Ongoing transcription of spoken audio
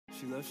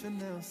She loves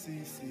Chanel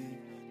CC,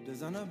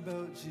 designer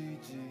belt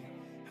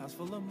GG, house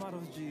full of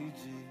models GG.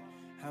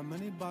 How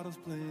many bottles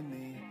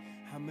plenty?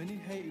 How many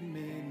hating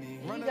many?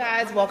 You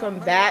guys, welcome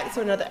back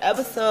to another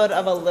episode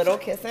of A Little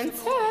Kiss and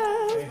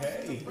Tell.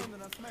 Hey.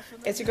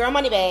 It's your girl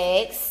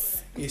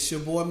Moneybags. It's your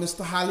boy,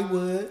 Mr.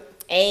 Hollywood.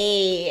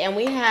 Hey, and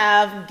we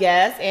have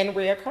guests and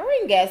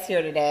reoccurring guests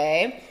here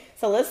today.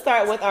 So let's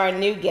start with our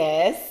new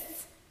guest,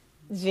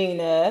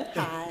 Gina.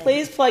 Hi.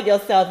 Please plug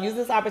yourself. Use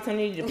this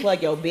opportunity to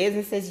plug your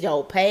businesses,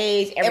 your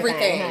page,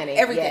 everything, honey.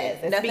 Everything. Yes.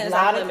 And Nothing speak is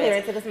loud off and clear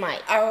limits. into this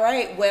mic. All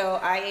right. Well,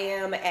 I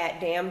am at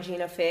Damn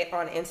Gina Fit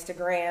on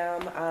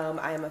Instagram.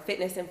 I am a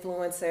fitness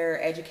influencer,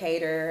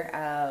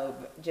 educator,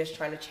 just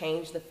trying to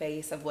change the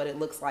face of what it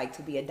looks like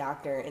to be a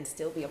doctor and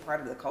still be a part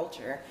of the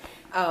culture.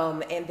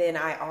 And then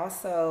I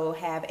also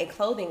have a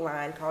clothing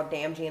line called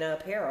Damn Gina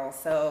Apparel.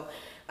 So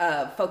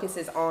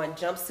focuses on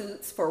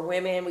jumpsuits for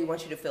women. We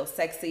want you to feel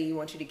sexy. We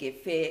want you to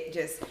get fit.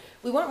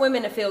 We want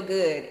women to feel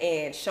good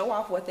and show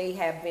off what they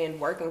have been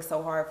working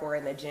so hard for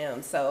in the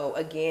gym. So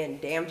again,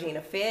 Damn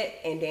Gina Fit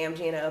and Damn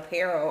Gina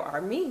Apparel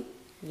are me.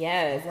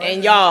 Yes,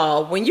 and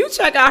y'all, when you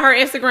check out her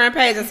Instagram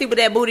page and see what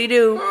that booty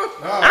do,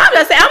 I'm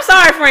just saying, I'm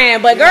sorry,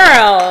 friend, but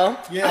girl,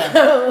 Yeah.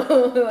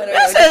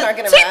 that's a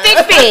thick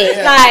fit.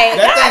 Yeah. Like,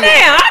 That thing-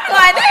 goddamn, I'm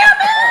like, damn,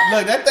 man.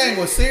 Look, that thing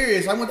was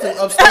serious. I went to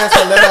upstairs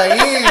to let her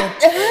in,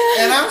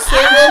 and I'm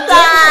sitting there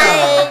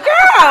Like,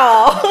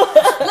 girl.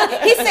 Look,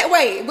 he said,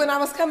 wait, when I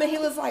was coming, he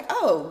was like,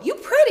 oh, you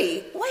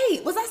pretty.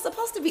 Wait, was I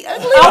supposed to be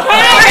ugly? Okay,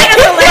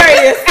 that's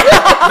hilarious.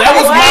 That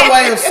was my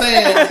way of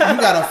saying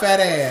you got a fat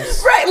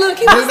ass. Right, look,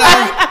 he was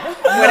like,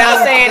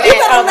 Without saying you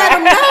better let that,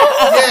 him know.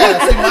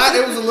 Yeah, see, mine,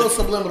 it was a little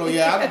subliminal.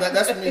 Yeah,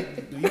 that's me.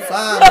 You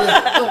fine,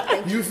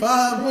 boo. You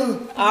fine,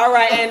 boo. All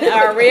right, and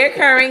our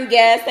reoccurring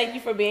guest, thank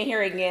you for being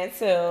here again,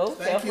 too. Thank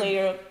Feel free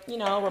you.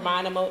 to,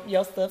 remind them of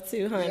your stuff,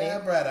 too, honey. Yeah,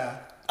 brother.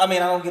 I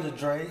mean, I don't get a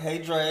Dre. Hey,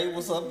 Dre.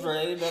 What's up,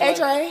 Dre? Hey,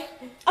 Dre.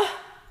 Hey,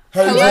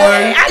 Hey,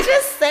 Dre. I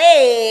just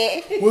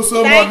said, What's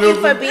up, thank my you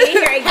nigga? for being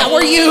here again. How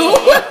are you?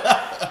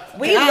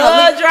 We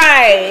love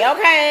Dre,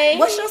 okay?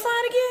 What's your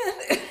sign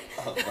again?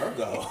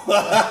 Virgo.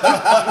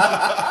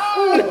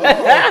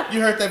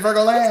 You heard that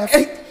Virgo laugh?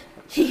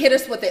 He hit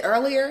us with it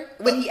earlier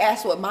when he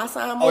asked what my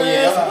sign was. Oh,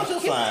 yeah. What's your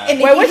sign? And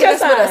then Wait, he what's hit your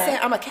us with a sign?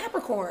 I'm a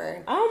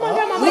Capricorn. Oh my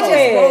God, my We mom just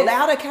is. rolled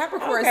out a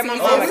Capricorn Okay, my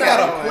season. mom We is. got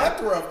a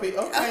plethora of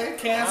people. Okay,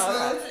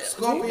 Cancer,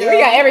 Scorpio. We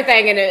got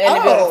everything in the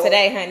Oh. building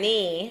today,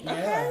 honey.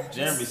 Yeah.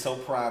 Jeremy's so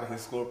proud of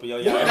his Scorpio.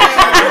 Yo,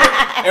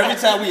 every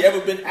time we ever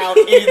been out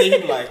anything,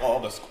 he be like, oh,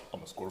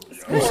 I'm a Scorpio.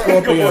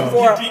 Scorpio.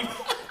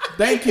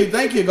 Thank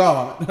you,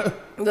 God.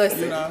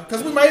 Listen,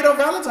 Because we made on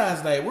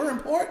Valentine's Day. We're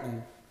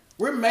important.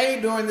 We're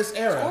made during this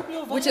era.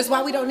 which is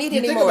why we don't need You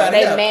think anymore. about it.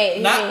 They Yeah. made,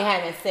 he Not- ain't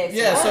having sex.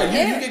 Yeah, so with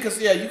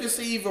her. you can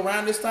see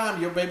around this time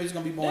your baby's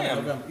gonna be born in Damn.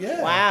 November.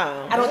 Yeah.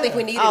 Wow. I don't think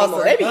we need Oh, anymore.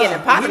 so they be getting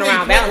it popping We need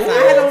around plenty-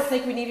 Valentine's. I don't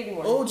think we need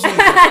anymore. Oh Jesus!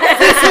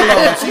 Thank you,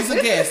 Lord. She's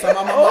a guest. I'm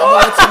gonna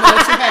let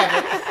you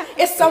have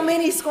It's so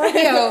many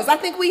Scorpios. I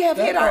think we have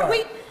hit That our.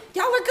 part.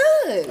 Y'all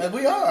are good. it. And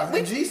we are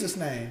in Jesus'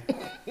 name.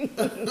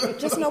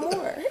 Just no more.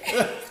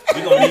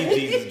 We're going to need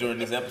Jesus during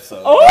this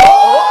episode.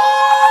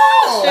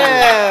 Oh,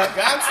 shit.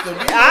 Got to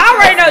be. I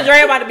already know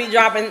Dre about to be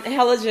dropping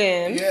hella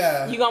gems.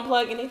 Yeah. You gonna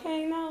plug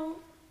anything though?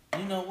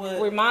 You know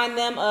what? Remind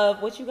them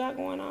of what you got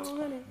going on,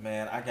 honey.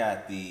 Man, I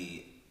got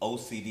the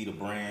OCD, the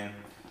brand.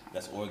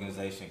 That's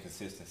Organization,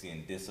 Consistency,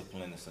 and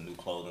Discipline. It's a new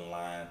clothing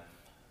line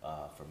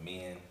for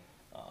men.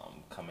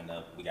 Coming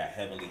up, we got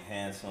Heavenly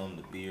Handsome,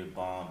 the Beard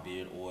Balm,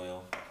 Beard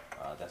Oil.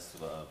 That's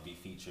be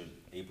featured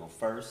April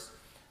 1st.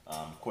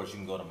 Of course, you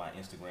can go to my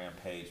Instagram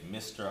page,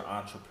 Mr.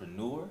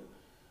 Entrepreneur.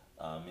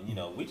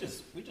 And we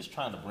just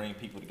trying to bring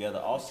people together.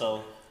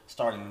 Also,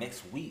 starting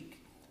next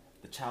week,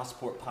 the Child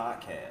Support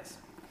Podcast.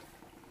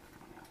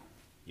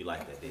 You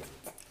like that, didn't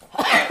you?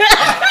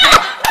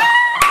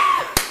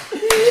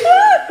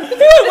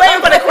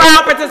 Waiting for the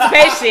crowd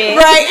participation.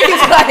 Right?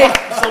 He's like,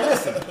 So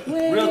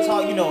listen, real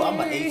talk, I'm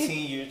an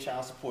 18-year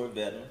child support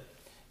veteran,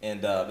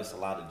 and there's a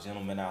lot of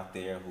gentlemen out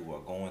there who are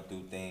going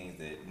through things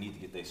that need to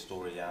get their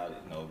story out.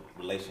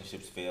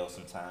 Relationships fail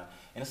sometimes,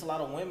 and it's a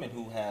lot of women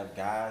who have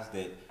guys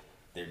that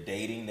they're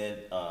dating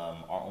that are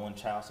on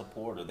child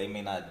support, or they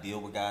may not deal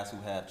with guys who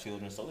have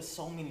children. So it's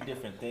so many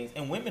different things,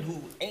 and women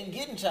who ain't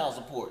getting child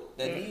support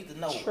that need to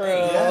know. True.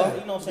 Hey,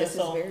 you know what I'm saying? This is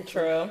So very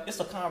True. it's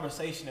a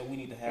conversation that we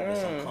need to have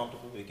that's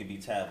uncomfortable. It can be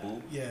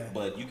taboo. Yeah.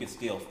 But you can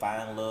still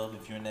find love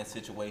if you're in that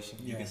situation.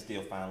 You Yeah. can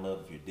still find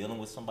love if you're dealing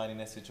with somebody in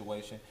that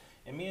situation.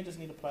 And men just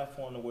need a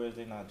platform to where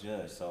they're not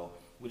judged. So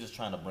we're just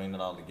trying to bring it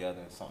all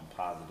together in something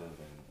positive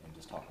and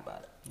just talk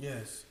about it.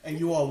 Yes. And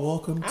you are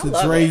welcome I to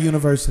love Dre it.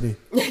 University.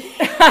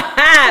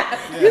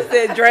 You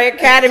said Dre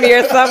Academy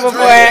or something,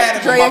 boy.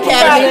 Dre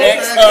Academy.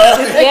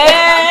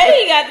 Yeah,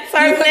 he got the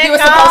You turtleneck were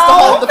supposed to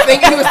on. hold the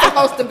finger. You were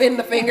supposed to bend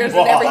the fingers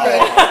and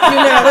everything.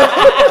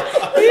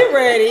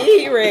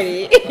 He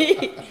ready.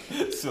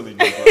 Silly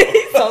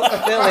nigga. So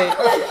silly.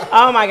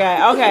 Oh my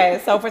God.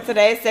 Okay, so for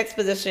today's sex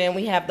position,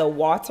 we have the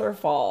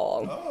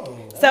waterfall. Oh.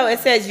 So it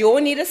says you'll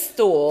need a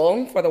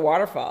stool for the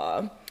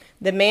waterfall.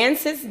 The man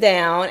sits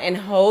down and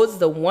holds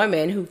the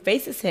woman who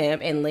faces him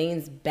and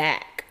leans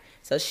back.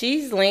 So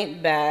she's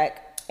leaned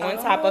back on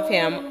top of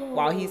him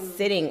while he's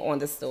sitting on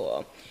the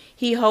stool.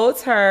 He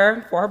holds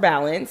her for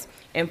balance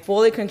and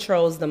fully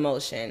controls the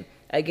motion.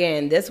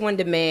 Again, this one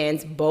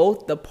demands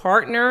both the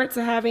partner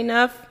to have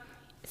enough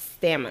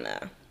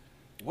stamina.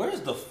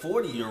 Where's the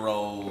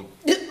 40-year-old?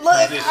 Look,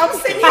 I'm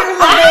sitting here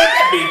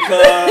like,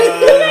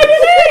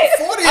 Because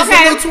 40 is a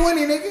new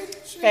 20, nigga.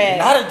 Shit.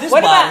 not at this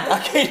What body.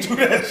 about- I can't do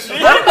that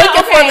shit. I'm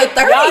looking for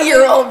the y'all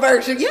 30-year-old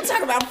version. You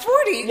talking about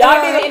 40? Y'all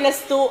did it in the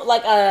stool,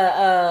 like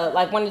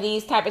one of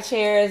these type of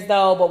chairs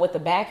though, but with the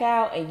back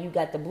out, and you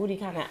got the booty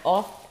kind of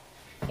off,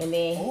 and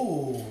then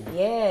Oh,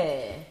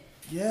 yeah,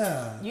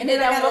 yeah. you And did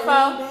then I that one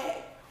gotta lean before. back.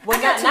 Well,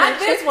 I got too not much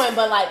this one,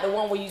 but like the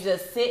one where you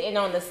just sitting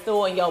on the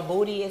stool and your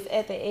booty is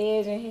at the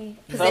edge and he.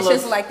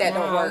 Positions like that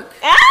don't work.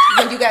 Ah!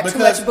 When you got too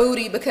Because- much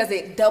booty because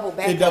it double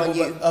back It double on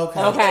you.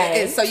 okay.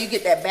 Okay. And so you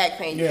get that back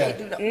pain. You Yeah. can't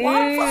do the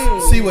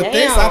waterfall. See, with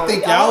this, I Damn,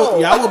 think we y'all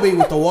old. y'all will be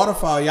with the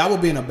waterfall. Y'all will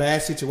be in a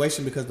bad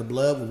situation because the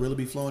blood will really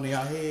be flowing in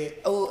y'all head.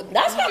 Oh,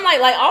 That's what I'm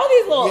like all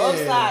these little Yeah.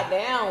 upside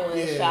down ones.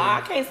 Yeah. Y'all,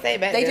 I can't stay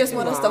back. they there just too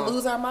want us to long.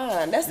 lose our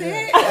mind. That's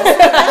it.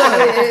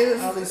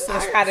 All these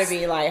I gotta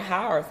be like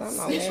high or something.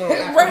 Like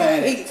that.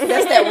 Right.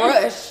 That's that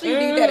rush. You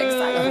need that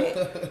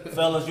excitement.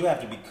 Fellas, you have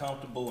to be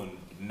comfortable in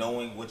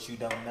knowing what you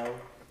don't know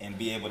and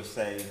be able to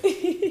say,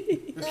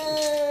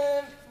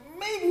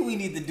 maybe we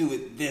need to do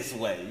it this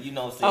way. You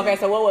know what I'm saying? Okay,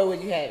 so what way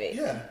would you have it?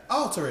 Yeah,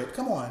 alter it.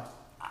 Come on.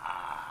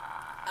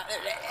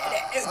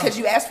 Because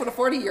you asked for the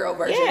 40-year-old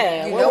version.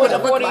 Yeah, You what know would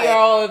what a it look like.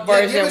 40-year-old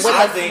version give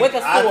us- with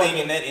a I stool? think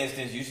in that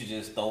instance, you should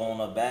just throw on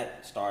her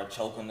back, start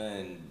choking her,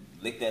 and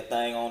lick that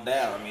thing on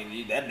down. I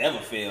mean, that never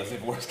fails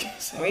if worst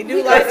case. We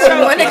do like From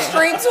one choking.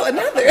 extreme to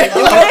another.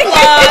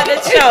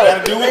 The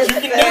choke. Do what you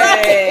can do.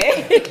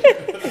 Hey.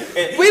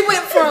 We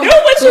went from Do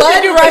what you blood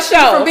can do for rushing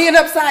show. from being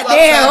upside Upside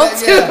down down,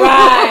 to yeah.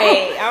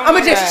 Right. Oh I'm my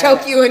gonna just God.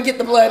 choke you and get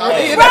the blood.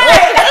 Right.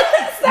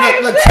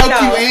 Look, choke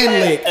you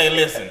and lick. Hey,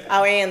 listen.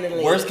 Oh, and the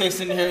lid. Worst case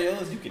scenario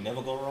is you can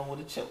never go wrong with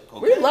a choke.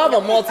 Okay? We love a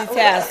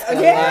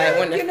multitasker. Yeah,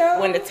 Like, you know.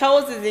 when the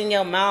toes is in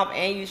your mouth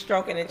and you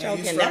stroking and And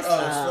choking, you that's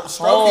a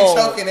stroking, whole-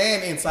 choking,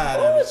 and inside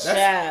of it.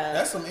 child.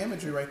 That's some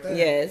imagery right there.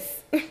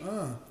 Yes.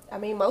 I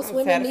mean, most I've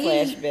women had a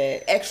need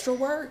flashback. extra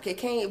work. It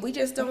can't. We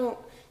just don't.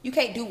 You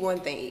can't do one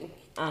thing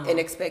and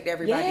expect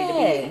everybody Yeah.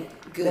 to be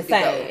good The to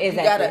same. go. Exactly.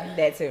 You gotta.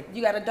 That too.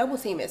 You gotta double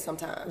team it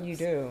sometimes. You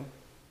do.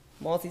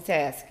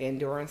 Multitasking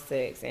during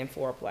sex and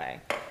foreplay.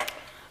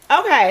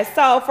 Okay,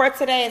 so for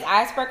today's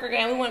icebreaker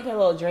game, we want to play a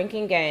little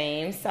drinking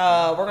game.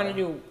 So we're gonna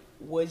do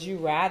Would You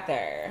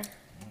Rather.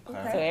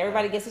 So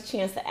everybody gets a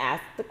chance to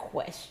ask the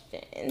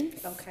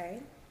questions. Okay.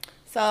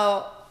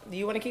 So do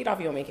you want to kick it off?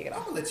 Or you want me to kick it I'm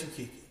off? gonna let you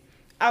kick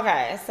it.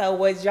 Okay, so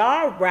would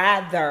y'all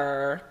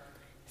rather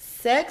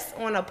sex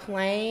on a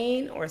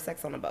plane or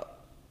sex on a boat?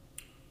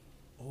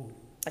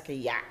 Like a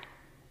yacht.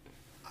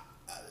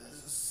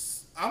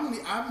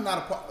 I'm not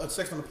a part of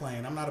Sex on the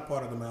Plane. I'm not a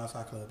part of the Miles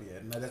High Club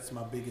yet. And that's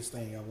my biggest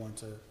thing. I want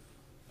to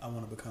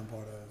become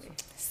part of.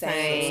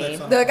 Same.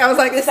 Sex on the Look, I was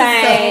like, this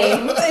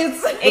Same.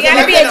 is so. It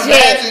gotta be a can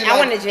jet. imagine, I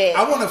want a jet.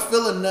 I want to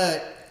feel a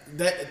nut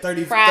that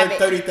Private.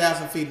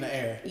 30,000 feet in the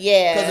air.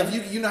 Yeah. Because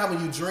if you know how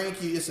when you drink,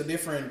 it's a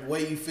different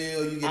way you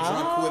feel. You get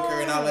drunk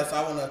quicker and all that. So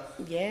I want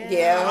to. Yeah.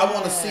 Yeah. I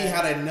want to see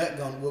how that nut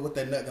what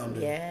that nut gonna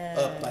do. Yeah.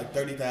 Up like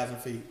 30,000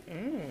 feet.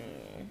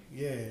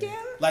 Yeah. Yeah.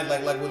 Like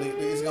will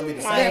it's gonna be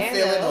the I same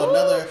feeling know. or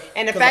another.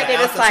 And the 'cause fact of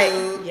that it's like,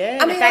 altitude. yeah, I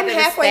the mean, fact I'm that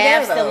the halfway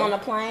staff's there, still though. on the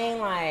plane,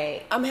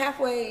 like, I'm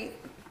halfway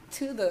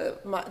to the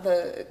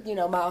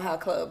Mile High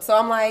Club, so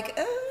I'm like,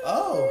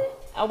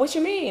 Oh, what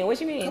you mean? What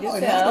you mean? come Just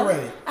on, tell.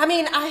 elaborate. I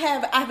mean,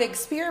 I've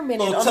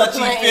experimented Little on the touchy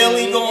plane.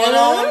 feely going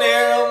on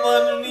there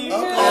underneath.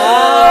 Okay.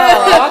 Oh,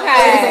 It was a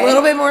okay.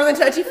 little bit more than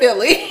touchy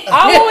feely.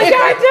 Oh, what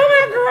y'all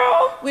doing,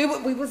 girl? We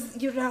was,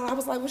 I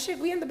was like, well, shit,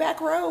 we in the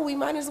back row. We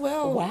might as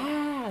well.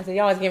 Wow. So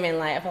y'all was giving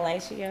like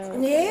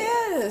fellatio?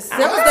 Yes, that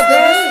was the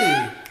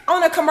best. Hey.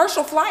 On a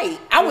commercial flight,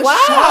 I was Wow.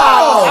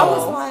 shocked. I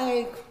was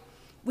like,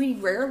 we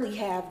rarely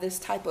have this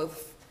type of,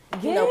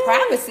 Yeah.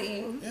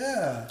 privacy.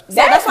 Yeah. So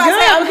that's why I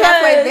say I'm good,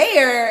 halfway because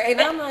there,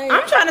 and I'm like,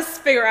 I'm trying to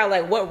figure out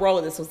like what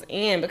role this was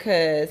in,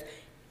 because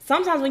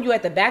sometimes when you're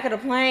at the back of the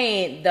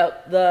plane,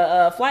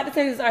 the flight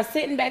attendants are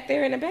sitting back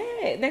there in the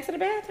bed next to the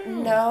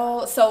bathroom.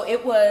 no. So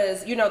it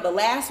was, the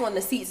last one,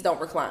 the seats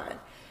don't recline.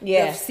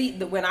 Yeah.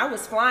 When I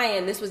was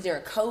flying, this was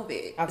during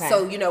COVID. Okay.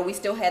 So, we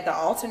still had the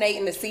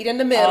alternating the seat in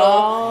the middle.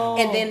 Oh.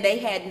 And then they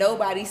had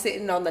nobody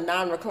sitting on the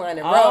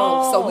non-reclining Oh.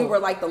 row. So we were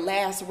like the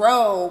last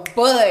row,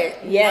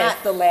 but Yes.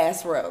 not the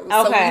last row.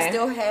 So Okay. we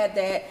still had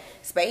that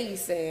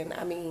space. And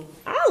I mean,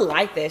 I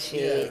like that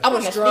shit. Yeah. I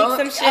was Wanna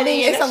drunk. sneak some I shit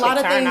mean, in, it's that a lot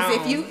shit of turn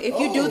things. on. If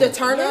you do the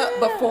turn up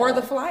Yeah. before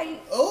the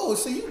flight, Oh,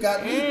 so you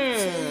got me.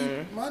 See,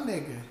 my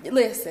nigga.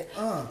 Listen.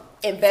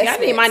 Investments.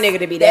 See, I need my nigga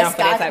to be down for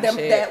that type of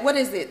shit. What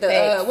is it?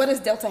 What does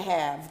Delta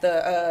have?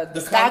 The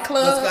The Sky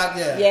Club?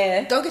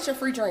 Yeah. Go get your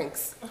free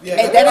drinks. Yeah.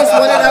 And that is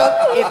one of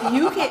those. If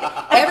you can,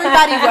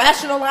 everybody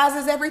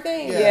rationalizes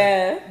everything.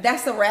 Yeah.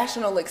 That's a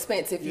rational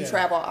expense if you Yeah.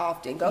 travel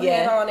often. Go Yeah.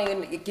 ahead on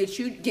and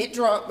get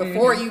drunk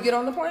before you get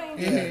on the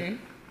plane.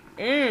 Yeah.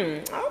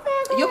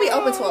 Okay. You'll be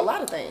open to a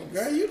lot of things.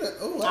 Girl, you the.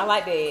 Ooh, I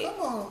like that.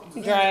 Come on,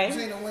 Dre.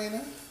 Gina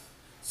Wiener.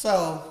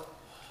 So.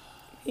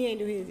 He ain't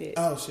do his yet.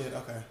 Oh shit.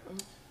 Okay.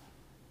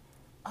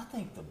 I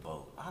think the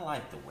boat. I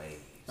like the waves.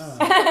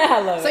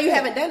 I love So it. you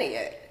haven't done it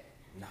yet.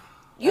 Nah.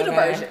 You the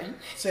Okay. virgin.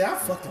 See, I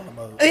fucked on the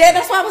boat. Yeah,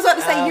 that's why I was about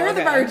to say you're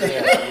the okay. virgin.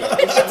 Yeah,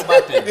 it's something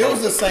about that. It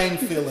was the same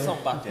feeling.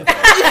 Something about that.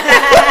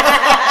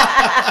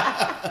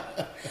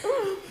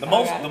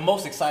 The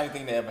most exciting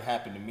thing that ever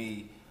happened to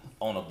me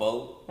on a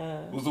boat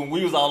was when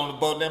we was all on the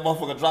boat and that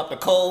motherfucker dropped the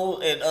coal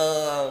and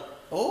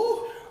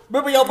Oh.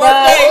 remember your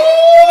birthday?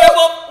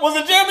 Was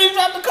it Jeremy who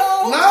dropped the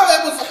coal? No,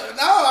 it was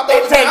I They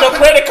take your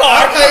credit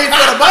card. I paid for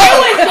the It boat.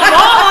 was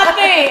Jamal, I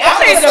think. I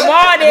think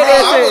Jamal did Bro,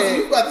 I was that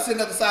you about to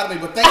sit on the side of me,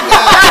 but thank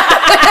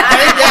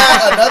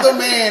God, another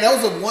man. That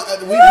was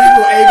we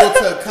were able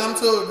to come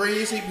to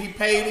agreement. He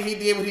paid it. He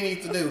did what he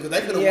needed to do because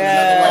they could have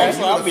Yeah. went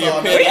I'll be a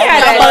another way. pig. We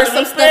had I'm a- about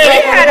to be We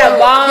We had a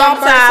long Y'all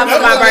burnt time some for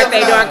my That was a good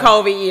birthday during time.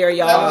 COVID year,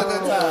 y'all. That was a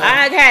good time.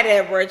 I had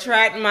to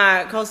retract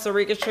my Costa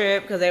Rica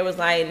trip because they was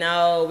like,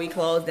 no, we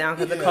closed down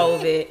because of Yeah.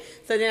 COVID.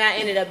 So then I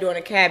ended up doing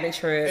a cabin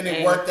trip. And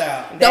it worked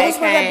out. Those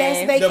were the best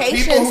came. The people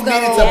vacations, who though.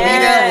 needed to be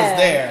there was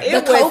there. It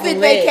The was COVID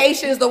lit.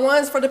 vacations, the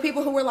ones for the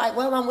people who were like,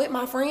 well, I'm with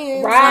my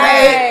friends.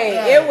 Right.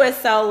 Yeah. It was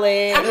so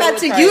lit. I'm It about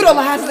was to crazy.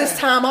 utilize this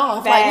time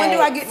off. Like, when do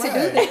I get to do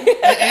Right.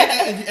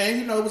 that? and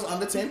you know it was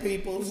under 10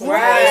 people. So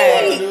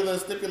Right. You had to do the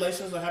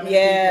stipulations of how many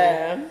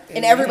Yeah. people.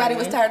 And everybody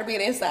was tired of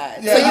being inside.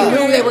 Yeah. So you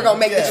knew they were going to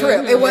make Yeah. the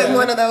trip. It wasn't Yeah.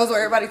 one of those where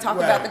everybody talked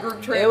Right. about the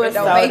group trip It was and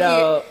don't so make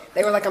dope. it.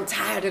 They were like, I'm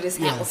tired of this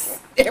house.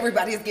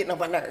 Everybody is getting on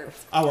my nerves.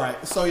 All right,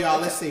 so y'all,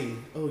 let's see.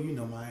 Oh, you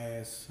know my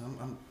ass.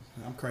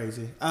 I'm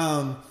crazy.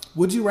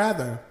 Would you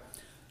rather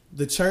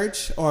the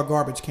church or a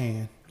garbage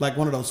can? Like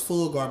one of those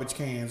full garbage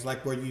cans,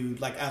 like where you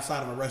like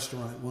outside of a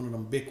restaurant, one of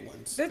them big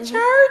ones. The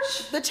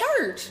church? The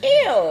church.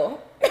 Ew.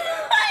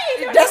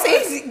 That's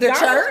easy. The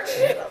church.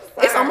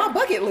 It's on my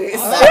bucket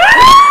list.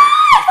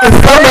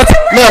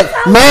 Look,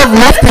 love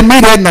lifted me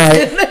that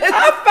night.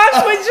 I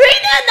fucked with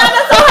Gina. No,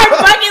 that's on her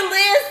bucket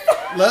list.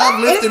 Love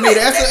lifted me.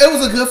 It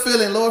was a good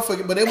feeling, Lord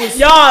forgive, but it was.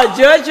 Y'all,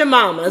 judge your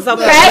mamas,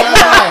 okay?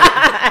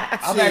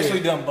 I've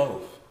actually done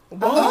both.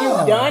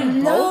 Oh, you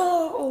done? No.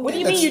 What do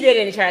you mean you did it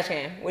in the trash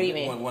can? What do you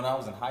mean? When I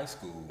was in high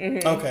school,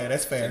 Okay,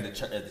 that's at fair. the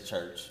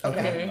church.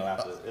 Okay. You know,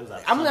 it was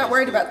after I'm not Sunday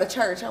worried school. about the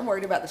church. I'm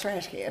worried about the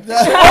trash can.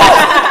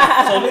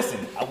 So listen,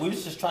 we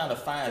was just trying to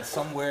find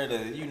somewhere to,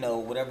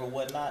 whatever,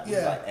 whatnot. We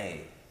was Yeah. like,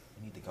 hey,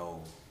 we need to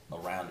go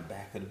around the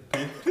back of the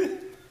building.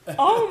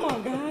 Oh my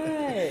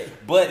God.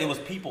 But it was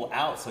people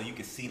out, so you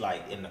could see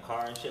like in the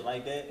car and shit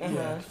like that. Yeah.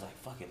 It was like,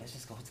 fuck it, let's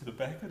just go to the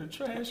back of the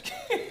trash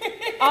can.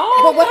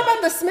 Oh, But what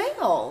about the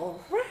smell?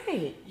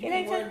 right. You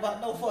ain't worried about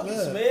no fucking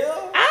Yeah.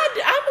 smell. I'm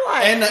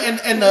like, And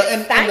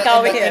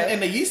over here.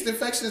 the yeast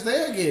infections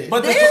they'll get.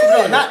 But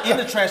no, not in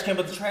the trash can,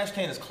 but the trash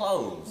can is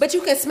closed. But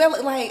you can smell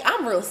it. Like,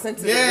 I'm real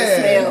sensitive Yeah.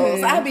 to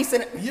smells. I'd be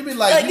sitting. you be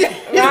like, right,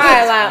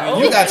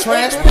 like, you got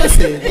trash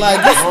pussy. Like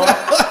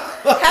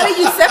How do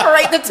you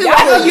separate the two? y'all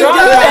How was do you do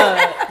drunk.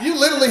 that? you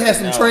literally had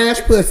some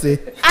trash pussy.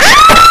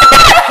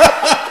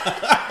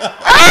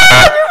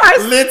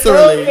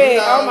 Literally. Stupid. You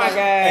know? Oh my God.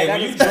 Hey, That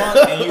when you is-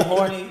 drunk and you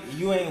horny,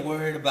 you ain't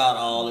worried about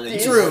all of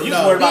that. True. You No.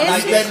 just worried about This not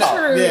is getting caught.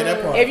 true. Yeah,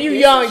 that part. If you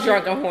young,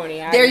 drunk, and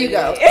horny, I There you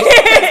get go.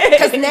 it.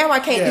 Because now I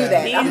can't Yeah. do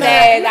that. These I'm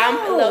days, like,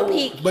 I'm a little no.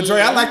 peaky. But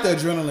Dre, I like the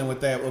adrenaline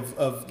with that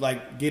of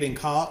like getting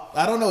caught.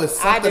 I don't know. It's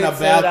I something do about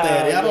too, that.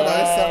 though. I don't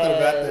know. It's something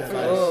about Yes. that.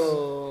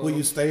 Like, will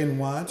you stay and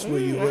watch? Will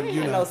you? I Will, ain't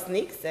you had know? no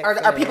sneak sex.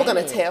 Are people in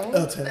going it. to tell?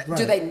 Right.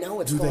 Do they know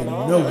what's Do going they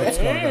on? know what's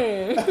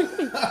going on?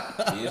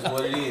 It is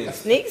what it is.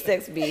 Sneak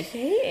sex be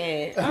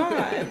hitting. All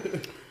right.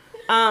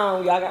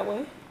 Y'all got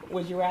one?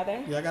 Would you rather?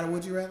 Y'all got a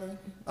would you rather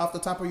off the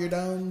top of your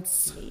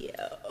domes? Yeah.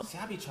 See,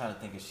 I be trying to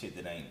think of shit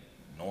that ain't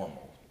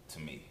normal to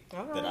me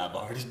Alright. that I've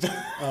already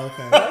done. Oh,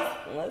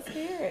 okay. Let's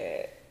hear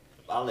it.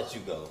 I'll let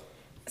you go.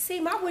 See,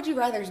 my would you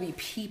rather's be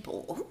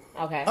people.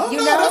 Okay. Oh You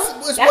no, know?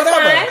 it's That's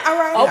whatever. fine. All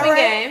right. Open all right.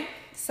 game.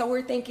 So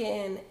we're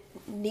thinking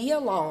Nia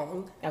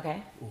Long,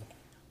 Okay.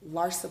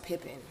 Larsa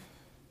Pippen.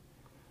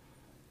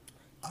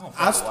 I don't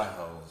I fuck st- with white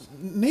hoes.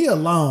 Nia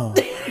Long.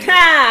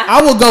 Ha!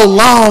 I will go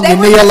long They with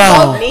were Nia both-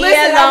 Long. Nia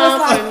Listen, I was Long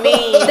like- for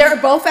me. They're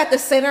both at the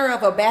center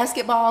of a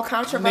basketball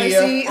controversy.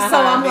 Nia. So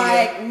I'm Nia.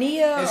 like,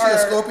 Nia And or she a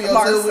Scorpio too.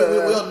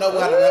 Larsa? We'll know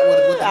what to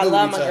do I with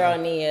love each my girl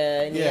other.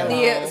 Nia. Yeah.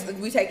 Nia,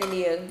 we taking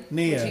Nia.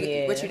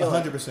 Nia. What you doing?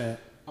 100%.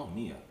 Oh,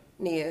 Nia.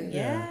 Nia.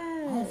 Yeah.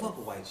 I don't fuck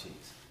with white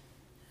chicks.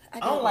 I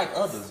don't like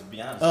others, to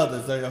be honest.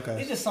 Others, okay.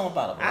 It's just something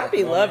about a black I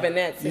be woman. loving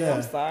that too. Yeah.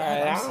 I'm sorry.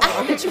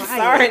 I'm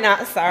sorry,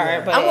 not sorry.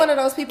 Yeah. But I'm one of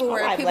those people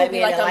where I like people black be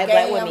men like, that I'm like black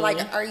gay. I'm women.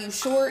 like, are you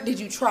sure? Did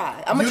you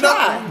try? I'm You gonna know,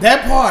 try.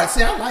 that part.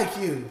 See, I like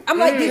you. I'm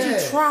like, did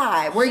Yeah. you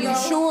try? Were you know?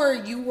 sure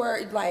you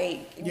were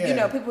like, Yeah. you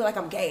know, people are like,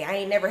 I'm gay. I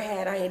ain't never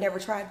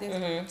tried this.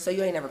 Mm-hmm. So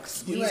you ain't never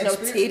squeezed ain't no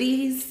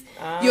experienced.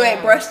 titties. You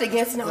ain't brushed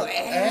against no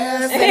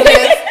ass.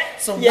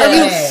 Some Yeah. Are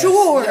you ass.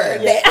 sure Yeah.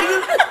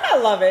 that? I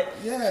love it.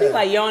 Yeah. She's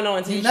like, you don't know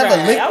until you, You never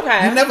try. lick.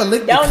 Okay. You never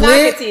lick Don't the knock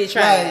clit. it till you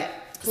try it.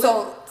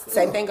 So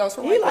same thing goes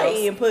for He white like girls.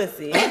 eating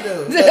pussy. I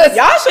do.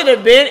 Y'all should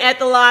have been at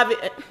the lobby.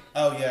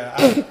 Oh yeah,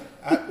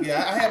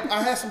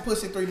 I had some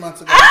pussy 3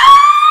 months ago.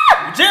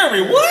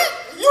 Jeremy, what?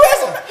 You had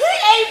some. He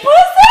ate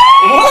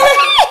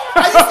pussy.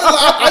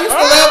 I used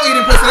to love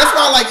eating pussy. That's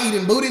why I like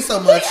eating booty so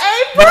much.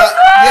 ate But pussy?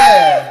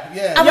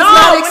 yeah. I was Y'all,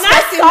 not when I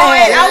expecting saw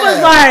that. it, I was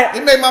like,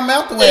 it made my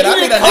mouth wet. I You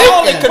did a didn't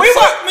call napkin.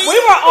 it we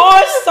were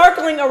all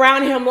circling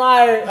around him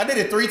like, I did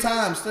it 3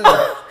 times too.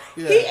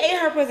 Yeah. he ate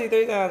her pussy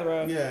 3 times,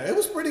 bro. Yeah, it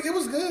was pretty. It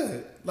was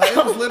good. Like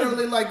it was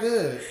literally like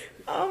good.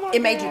 Oh my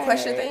It made you God.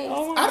 question things?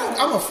 Oh my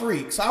I'm a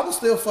freak, so I will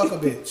still fuck a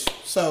bitch.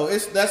 So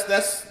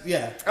that's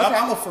yeah.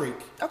 I'm a freak.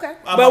 Okay.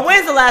 But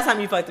when's the last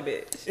time you fucked a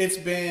bitch? It's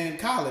been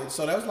college,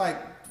 so that was like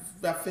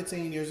about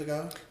 15 years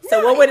ago.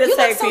 So what would it You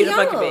take look for you to so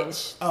fuck a young.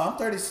 bitch? Oh, I'm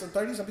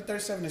 30. I'll be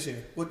 37 this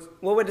year. What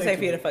What would it thank take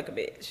for you you. to fuck a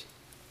bitch?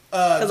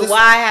 Because Because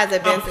why has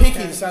it been? I'm since picky.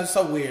 then? It sounds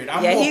so weird.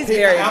 I'm Yeah, more he's picky.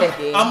 very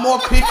picky. I'm more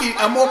picky.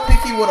 I'm more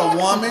picky with a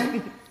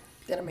woman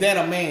than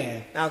a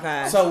man.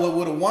 Okay. So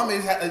with a woman,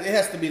 it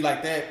has to be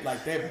like that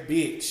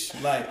bitch.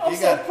 Like I'm you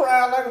so got.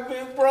 proud like a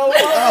big bro.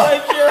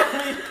 Like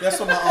Jeremy. That's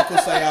what my uncle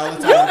say all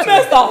the You time.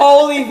 missed too. the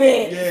whole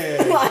event.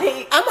 Yeah.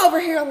 Like, I'm over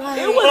here like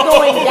it was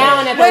going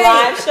down at the Wait.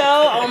 live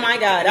show. Oh my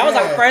God. That was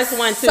our Yeah. first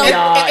one too, So-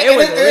 y'all. And It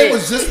was it lit.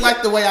 was just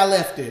like the way I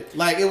left it.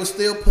 Like it was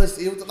still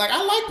pussy. It was like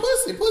I like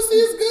pussy. Pussy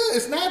is good.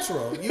 It's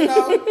natural. You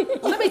know.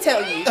 Let me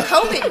tell you,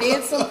 COVID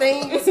did some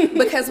things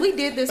because we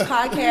did this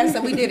podcast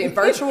and we did it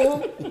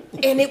virtual,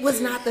 and it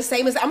was not the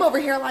same as I'm over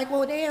here like,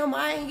 well, damn,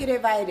 I ain't get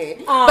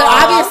invited. Aw. But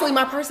obviously,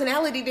 my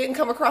personality didn't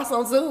come across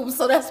on Zoom,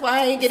 so that's why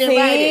I ain't get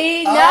invited.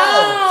 See? No.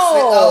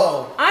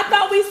 Oh. I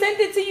thought we sent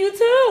it to you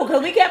too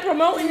because we kept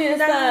promoting it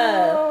and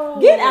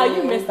stuff. Get out.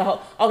 You missed the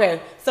whole. Okay.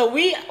 So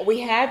we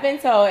have been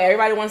told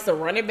everybody wants to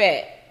run it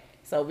back.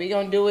 So we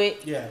going to do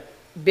it Yeah.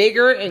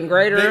 bigger and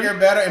greater. Bigger,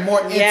 better, and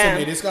more Yeah.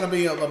 intimate. It's gonna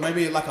be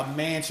maybe like a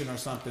mansion or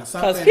something.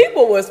 Because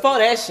people was for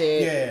that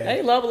shit. Yeah.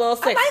 They love a little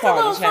sex I like a party.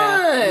 little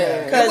child. fun.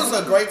 Yeah. It was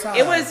a great time.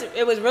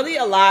 It was really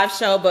a live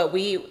show, but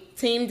we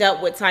teamed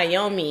up with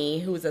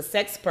Tayomi, who's a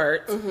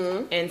sexpert,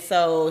 and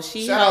so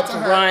she Shout out helped to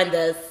her. run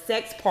the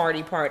sex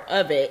party part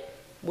of it,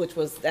 which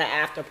was the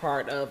after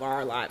part of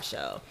our live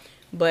show.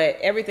 But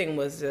everything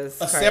was just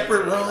a crazy.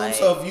 separate room. Like,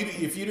 So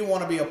if you didn't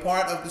want to be a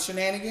part of the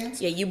shenanigans,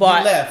 yeah, you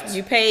bought, left.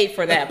 you paid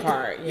for that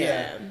part.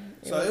 Yeah.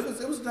 So it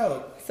was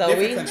dope. So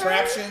different we-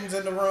 contraptions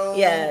in the room.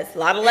 Yes, a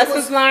lot of It lessons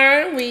was-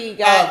 learned. We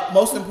got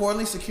Most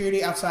importantly,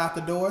 security outside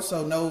the door,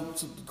 so no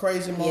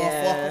crazy motherfuckers.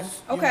 Yeah.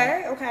 you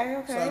Okay, know.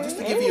 okay. So just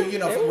to give you, ready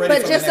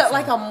But for just the next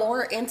like one. a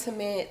more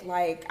intimate,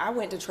 like I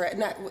went to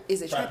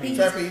is it trapeze?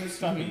 Trapeze.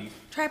 Trapeze.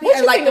 what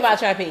you like think about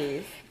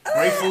trapeze?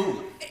 Great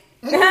food.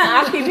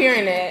 I keep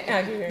hearing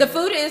that. the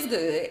food is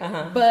good,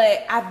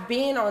 but I've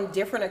been on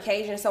different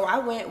occasions. So I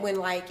went when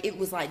like it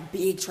was like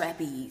big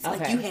trapeze,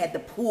 like Okay. you had the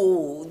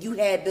pool, you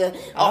had the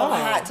all the Oh.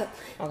 hot.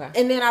 Okay.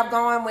 And then I've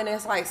gone when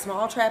it's like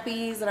small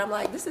trapeze, and I'm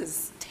like, this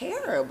is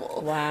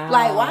terrible. Wow.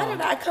 Like, why did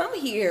I come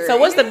here? So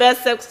what's the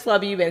best sex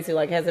club you've been to?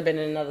 Like, has it been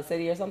in another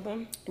city or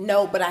something?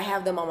 No, but I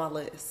have them on my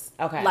list.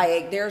 Okay.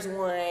 Like there's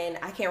one,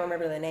 I can't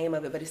remember the name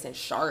of it, but it's in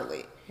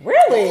Charlotte.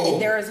 Really?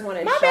 There is one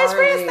in My Charlotte. best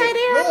friend stay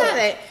there. I know Look,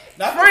 that.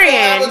 not before I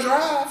Friend, would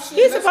drive. Shit,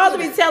 he's that's supposed to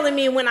be good. telling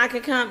me when I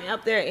could come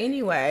up there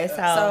anyway. So,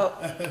 So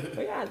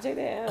we gotta check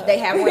that out. they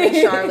have one in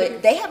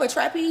Charlotte. They have a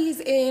trapeze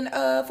in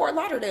Fort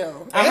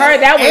Lauderdale. I heard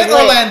that was and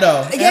lit.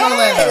 Orlando. And Yes.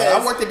 Orlando.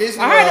 I worked at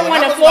Disney I World. heard the and one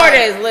I in was Florida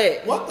like, is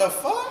lit. What the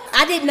fuck?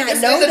 I did not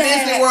It's know in the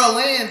that. Disney World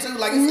land too.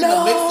 Like it's in the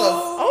No. mix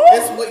of. Oh.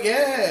 It's what?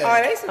 Yeah.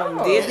 Oh, they some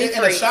Disney in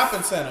a freaks.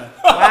 shopping center.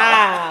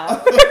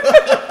 Wow.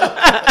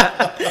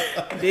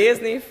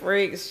 Disney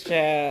freaks,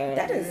 child.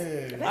 That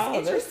is that's Oh,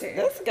 interesting.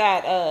 this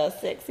got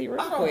sexy real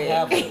I don't quick.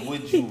 have a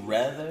would you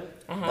rather,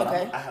 but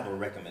Okay. I have a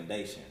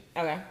recommendation.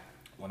 Okay.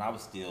 When I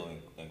was still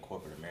in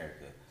corporate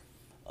America,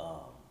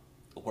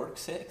 work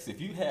sex.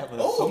 If you have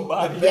Oh,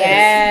 somebody the best.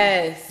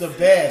 Yes. The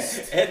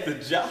best. at the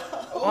job,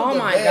 Oh the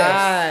my best.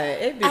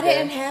 God. It'd be I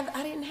didn't good. have.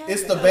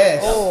 It's that. the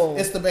best. Oh.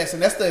 It's the best,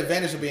 and that's the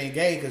advantage of being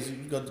gay because you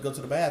go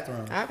to the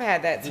bathroom. I've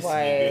had that this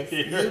twice. nigga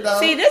You here. know?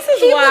 See, this is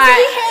He had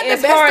why the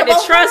it's best hard of to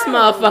both trust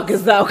worlds.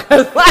 motherfuckers though,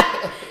 because like,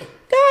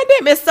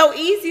 goddamn, it's so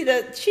easy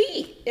to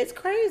cheat. It's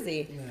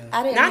crazy.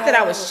 I didn't. Not that I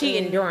have- was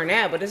cheating during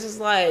that, but it's just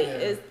like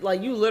it's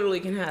like you literally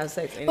can have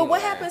sex anywhere. But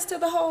what happens to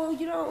the whole?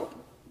 You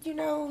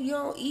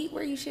don't eat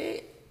where you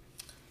shit.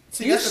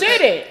 See, You that's the thing.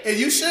 shouldn't. And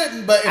you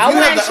shouldn't, but if I you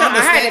have wasn't the sure. I had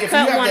understanding, to if you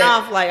cut have one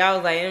that, off. Like I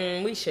was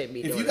like, we shouldn't be.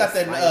 if doing you got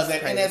this. that Like, it's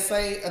that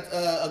crazy.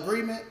 NSA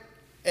agreement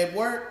at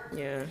work,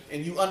 Yeah.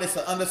 and it's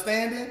an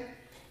understanding,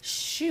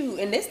 Shoot,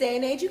 in this day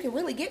and age, you can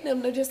really get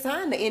them to just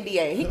sign the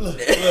NDA.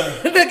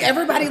 Look,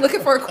 everybody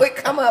looking for a quick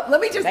come up. Let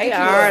me just They get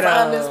you are, to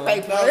sign though. this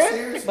paper. No,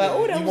 seriously. But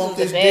ooh, you them want was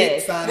this the dick?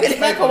 best. Sign this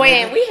paper.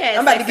 Wait, nigga. we had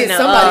I'm about to sex get in the,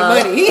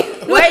 somebody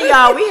money. Wait,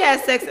 y'all, we had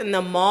sex in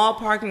the mall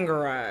parking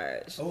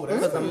garage. Oh, that's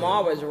Because the good.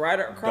 mall was right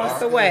across Dark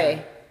the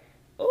way.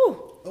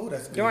 Ooh, Oh,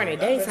 that's good. during the I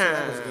bet you daytime.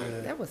 That was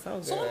good. That was so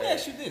good. So let me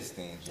ask you this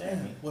thing,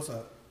 Jeremy. What's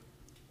up?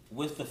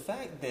 With the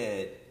fact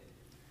that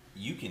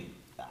you can,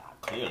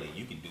 clearly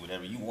you can do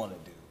whatever you want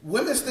to do.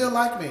 Women still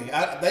like me.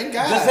 Thank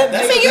God. Does that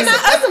That's make the I mean, you're reason-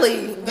 not ugly.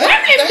 Women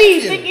Thank be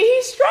you. thinking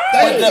he's straight.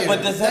 Thank you.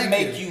 But does that Thank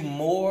make you. you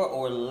more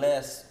or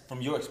less, from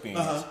your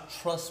experience, Uh-huh.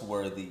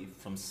 trustworthy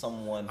from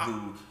someone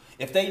who,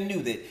 if they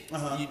knew that,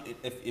 Uh-huh.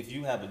 if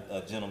you have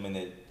a gentleman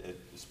that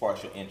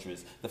sparks your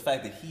interest, the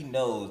fact that he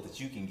knows that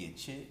you can get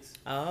chicks,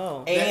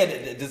 Oh.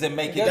 and does it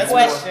make it Good That's more?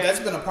 question. that's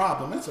been a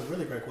problem. That's a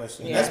really great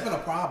question. Yeah. That's been a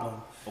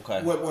problem.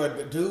 Okay. Where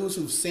the dudes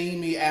who've seen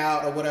me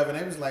out or whatever,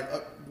 they was like,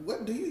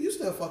 "What do you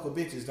still fuck with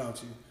bitches,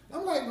 don't you?"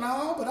 I'm like,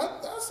 "No," but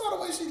I saw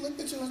the way she looked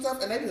at you and stuff,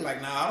 and they be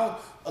like, "Nah, I don't."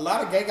 A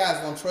lot of gay guys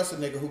don't trust a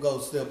nigga who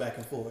goes still back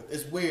and forth.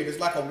 It's weird. It's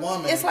like a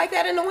woman. It's like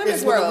that in the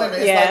women's It's with the world. women.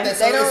 It's Yeah. like that.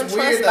 So They don't it's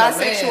weird trust that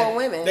a bisexual man-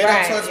 women. They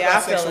Right. don't trust Yeah, I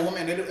feel bisexual it.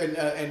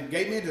 women, and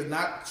gay men does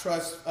not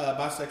trust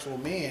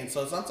bisexual men.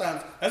 So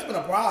sometimes that's been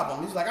a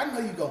problem. He's like, "I know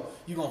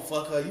you gonna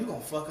fuck her. You gonna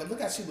fuck her. Look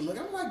how she would look."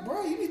 I'm like,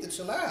 "Bro, you need to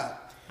chill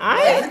out."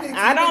 I You need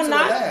don't to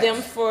knock relax.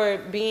 them for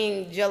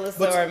being jealous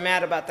But- or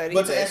mad about that.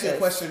 But to either, answer your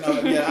 'cause- question,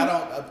 yeah, I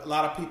don't. A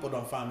lot of people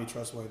don't find me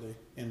trustworthy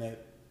in that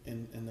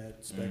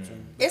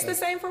spectrum. It's the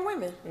same for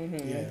women.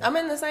 Yeah, I'm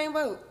in the same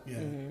boat. yeah,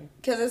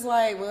 Because it's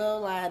like,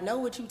 well, I know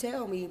what you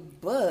tell me,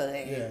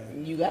 but. yeah,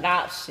 you got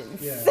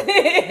options.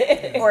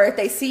 yeah. Or if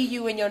they see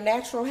you in your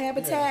natural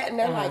habitat and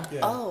they're like, Yeah.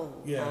 oh,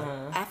 Yeah.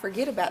 I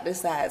forget about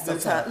this side This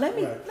sometimes. side, Let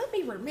me right. let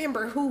me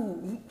remember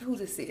who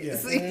this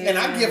is. Yeah. And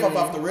I give up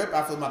off the rip.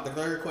 I feel like the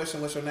third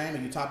question, what's your name?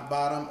 And you top or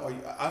bottom, or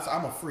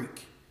I'm a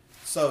freak.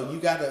 So you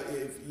gotta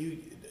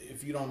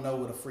if you don't know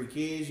what a freak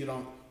is, you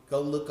don't go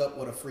look up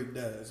what a freak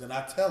does. And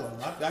I tell them,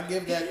 I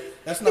give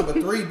that's number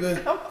 3.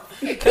 But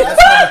Can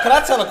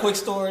I tell a quick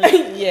story?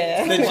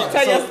 Yeah. So,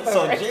 Tell your so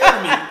story.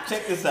 Jeremy,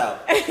 check this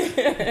out.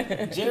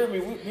 Jeremy,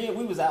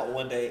 we was out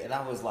one day, and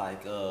I was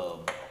like,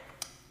 yo,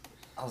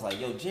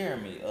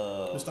 Jeremy,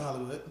 Mr.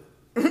 Hollywood,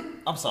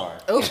 I'm sorry.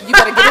 Oh, you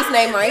better get his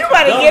name right. You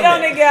better get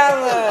on I'm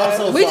together.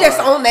 so We sorry. just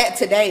on that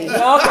today. Okay.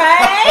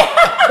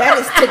 That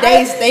is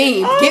today's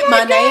theme. Oh Get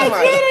my name God,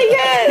 right.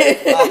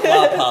 Yes.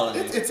 My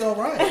apologies. it's all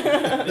right.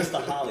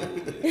 Mr.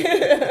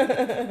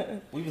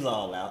 Hollywood. We was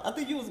all out. I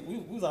think we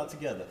was out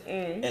together.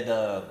 And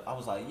I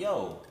was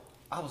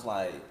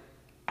like,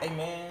 hey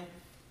man,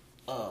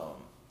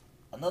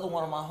 another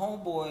one of my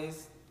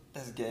homeboys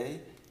that's gay,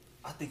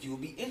 I think you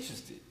would be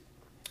interested.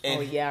 And,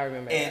 Oh, yeah, I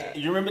remember and that.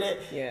 you remember that?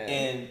 Yeah.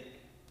 And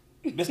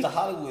Mr.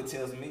 Hollywood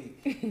tells me,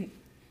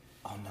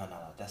 oh no,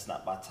 that's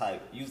not my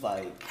type. He was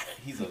like,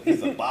 he's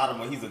a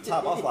bottom or he's a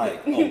top. I was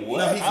like, oh what?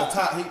 No, he's a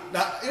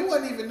top. It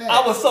wasn't even that.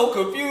 I was so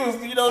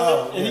confused, you know.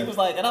 Oh, and he yeah. was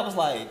like, and I was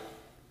like,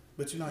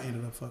 But you know, I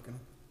ended up fucking him.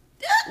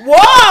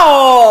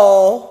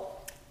 Whoa.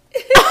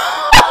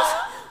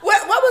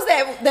 What was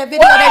that video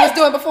they was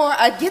doing before?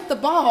 I get the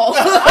ball.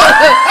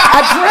 I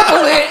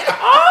dribble it.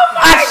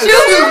 I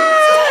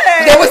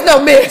shoot. There was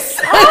no miss.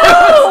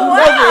 Oh,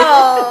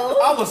 wow.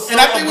 I was so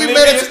And I think we made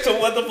oblivious it to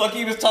what the fuck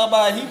he was talking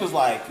about. He was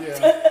like,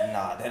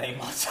 nah, that ain't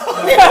my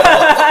time.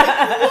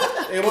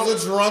 It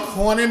was a drunk,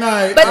 horny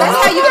night. But that's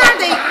how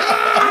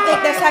I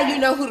think that's how you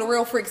know who the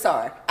real freaks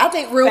are. I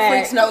think real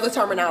Facts. freaks know the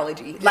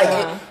terminology. Like,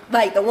 Yeah.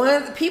 like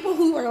the people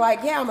who are like,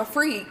 yeah, I'm a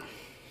freak.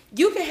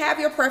 You can have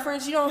your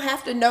preference. You don't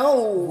have to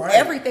know Right.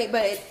 everything.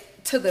 But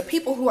to the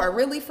people who are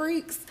really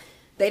freaks,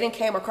 they didn't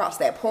came across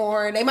that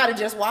porn. They might have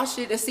just watched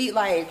it to see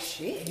like,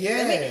 shit.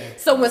 Yeah.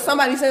 So when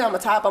somebody says I'm a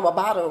top, I'm a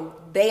bottom,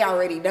 they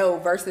already know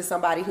versus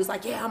somebody who's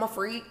like, yeah, I'm a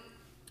freak.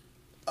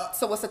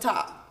 So what's the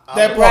top?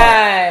 that part.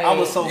 Right. I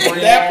was so green.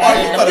 That part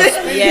you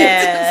better speak.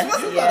 Yeah.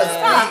 You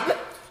better speak.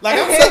 Like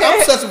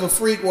I'm such of a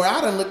freak where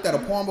I done looked at a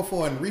porn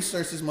before and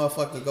researched this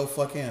motherfucker to go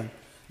fuck him.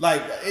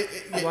 Like,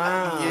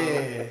 Wow.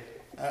 yeah.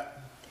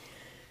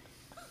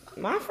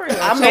 My friend,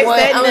 I'm the one.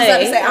 I was about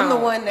to say I'm the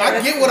one that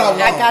I get what I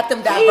want. I got them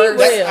He diverse.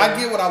 will. I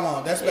get what I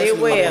want. That's It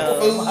basically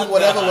will. food,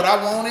 whatever. What I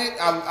wanted.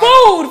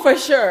 Food for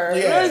sure.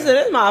 Yeah. Listen,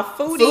 it's my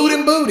foodie. Food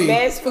and booty.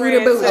 Best Food friend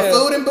and booty. too.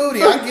 Food and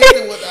booty. I get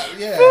it.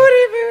 Yeah.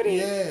 Foodie booty.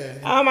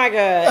 Yeah. Oh my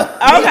god.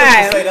 I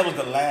say Okay. that was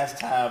the last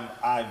time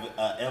I've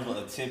ever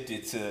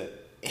attempted to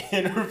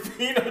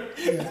intervene.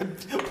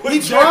 He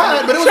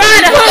tried, but it was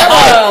Trying to hook up.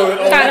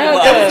 Oh, Trying to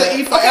hook That was up. an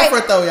E for Okay.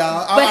 effort, though,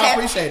 y'all. But I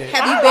appreciate it.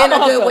 Have you I been a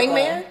love good hook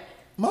wingman?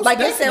 Most Like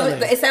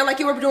definitely. it sounded like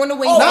you were doing the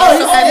wingman. No, so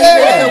he's have you been a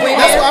yeah. good wingman?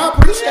 That's why I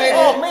appreciate it.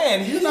 Oh man,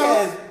 he You know,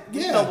 has.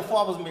 yeah. You know, before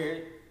I was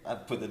married, I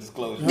put the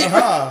disclosure.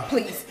 Uh-huh.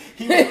 Please.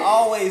 He would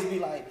always be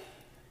like,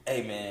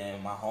 "Hey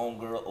man, my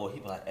homegirl," or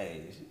he'd be like,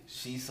 "Hey,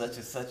 she's such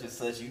and such and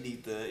such. You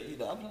need to, you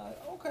know." I'm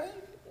like, "Okay."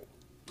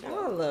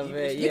 I love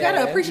it. You yeah.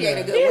 gotta appreciate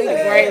a good He's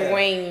wingman. a great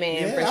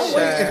wingman Yeah, for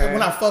I sure.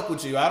 when I fuck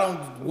with you, I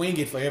don't wing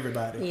it for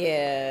everybody.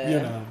 Yeah. You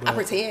know. I but-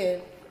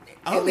 pretend.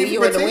 I don't leave need you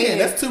to in the pretend.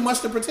 wind. That's too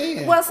much to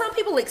pretend. Well, some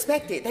people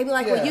expect it. They be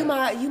like, Yeah. "Well,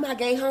 you my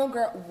gay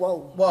homegirl."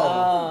 Whoa,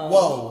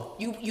 Whoa.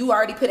 you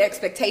already put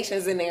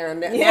expectations in there, and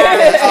now Yeah.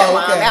 that's Oh,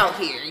 why I'm okay. out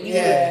here.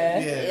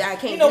 Yeah. I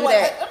can't You know do what?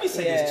 that. Let me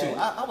say Yeah. this too.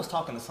 I was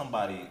talking to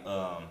somebody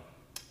the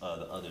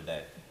other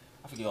day.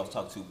 I forget who I was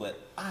talking to, but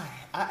I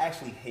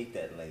actually hate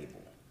that label.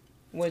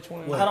 Which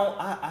one?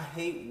 I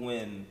hate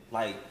when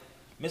like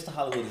Mr.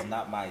 Hollywood is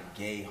not my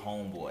gay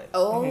homeboy.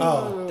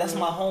 Oh. That's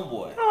my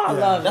homeboy. Oh, I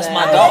love That's that.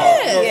 my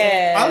dog.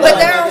 Yeah. I But love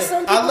there it. are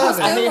some people I love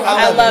who it. still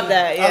I love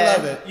that, yeah. I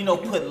love it. You know,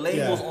 put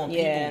labels Yeah. on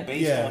people Yeah.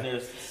 based Yeah. on their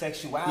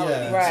sexuality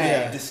Yeah. Right. to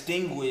Yeah.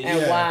 distinguish And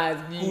Yeah. why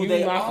who you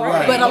they my are. friend.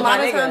 Right. But a You my lot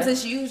of nigga. times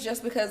it's used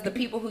just because the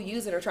people who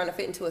use it are trying to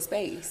fit into a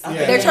space.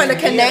 Yeah. They're trying to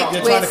connect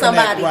They're with trying to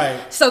connect, somebody.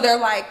 right. So they're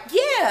like,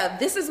 yeah,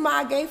 this is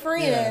my gay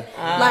friend.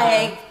 Yeah.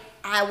 Like,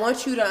 I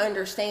want you to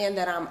understand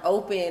that I'm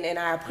open and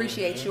I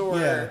appreciate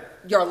Yeah.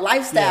 your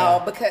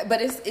lifestyle. Yeah.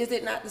 But is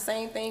it not the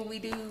same thing we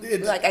do?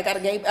 It's- Like, I got a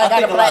I black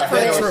think a lot of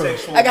friend.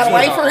 heterosexual I got a men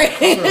white are friend.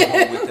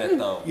 comfortable with that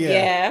though.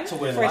 Yeah, So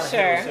where a for lot of sure.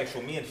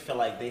 heterosexual men feel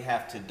like they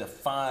have to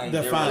define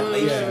their Define,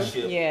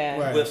 relationship yeah.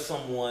 Right. with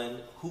someone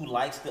who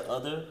likes the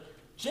other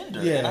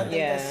gender. Yeah. And I think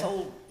Yeah. that's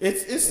so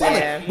It's silly.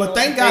 Yeah. But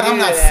thank They God do I'm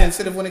not that.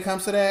 sensitive when it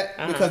comes to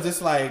that because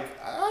it's like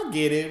I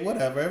get it,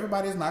 whatever.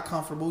 Everybody's not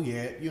comfortable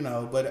yet, you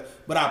know. But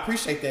I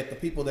appreciate that the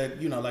people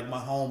that like my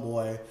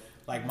homeboy,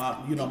 like my my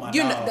You know, dog,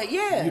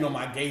 yeah.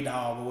 my gay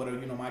dog or whatever,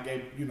 my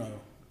gay,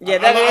 Yeah,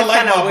 that is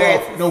kinda my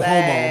weird bro, to no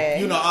say.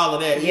 homo, all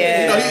of that.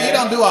 Yeah. He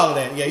don't do all of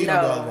that. Yeah, he don't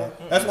do No. all of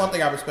that. That's one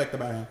thing I respect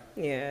about him.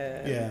 Yeah.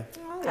 Yeah,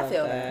 I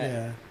feel that.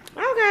 yeah.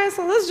 Okay,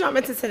 so let's jump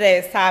into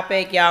today's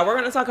topic, y'all. We're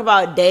gonna talk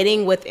about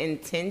dating with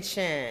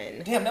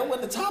intention. damn. That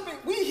wasn't the topic.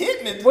 We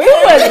hitting it. We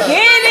was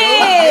getting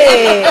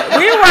it.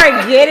 We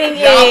were getting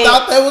Y'all it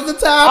thought that was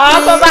the off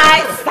topic. of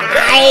our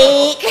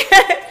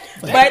psych.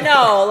 But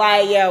no,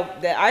 like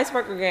the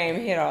icebreaker game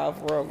hit off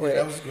real quick.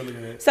 That was really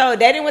good. So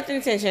dating with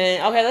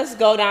intention. Okay, let's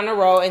go down the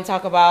road and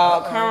talk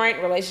about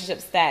current relationship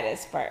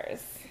status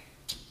first.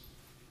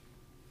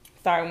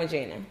 Starting with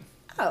Gina.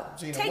 Oh,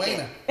 Gina taken.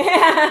 Wayner.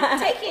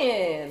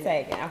 Taken.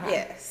 Taken. Okay.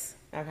 Yes.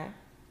 Okay.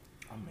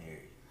 I'm married.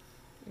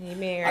 You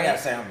married? I gotta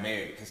say I'm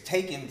married because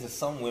taking to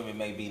some women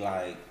may be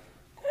like.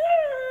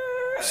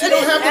 She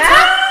don't have the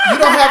top. You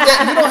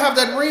don't have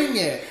that ring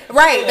yet.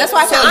 Right. That's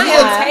why I said I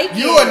am taken.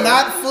 You are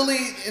not fully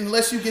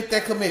unless you get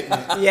that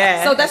commitment.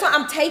 Yeah. So that's why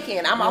I'm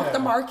taken. I'm off the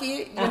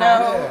market. You know,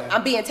 Yeah.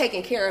 I'm being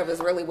taken care of is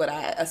really what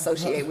I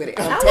associate with it.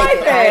 I'm I taken. like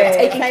that. I am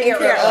taken Taken care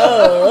care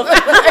of.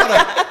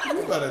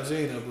 You got a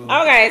Gina, boo.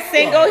 Okay,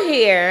 single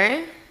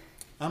here.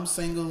 I'm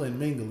single and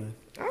mingling.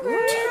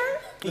 Okay.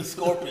 He's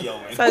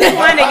Scorpio. So just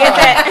wanted to get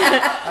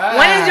that.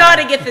 Wanted y'all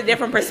to get the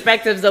different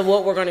perspectives of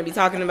what we're going to be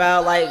talking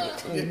about, like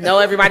know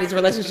everybody's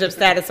relationship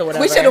status or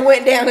whatever. We should have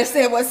went down and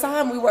said what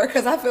sign we were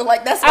because I feel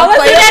like that's. Oh, gonna let's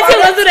play do a that part. too.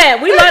 Let's do that.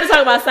 We love to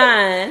talk about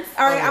signs.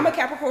 All right, I'm a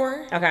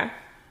Capricorn. Okay.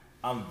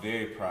 I'm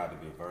very proud to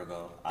be a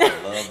Virgo. I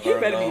love Virgo. You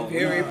better be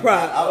very I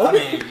proud.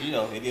 mean,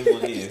 it is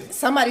what it is.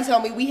 Somebody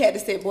told me we had to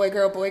say boy,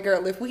 girl.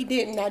 If we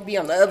didn't, I'd be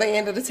on the other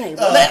end of the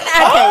table. I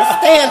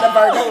can't stand a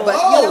Virgo, but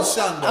you know,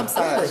 Shonda. I'm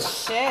sorry.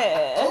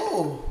 Shit.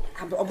 Oh,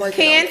 I'm working on it.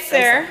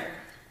 Cancer.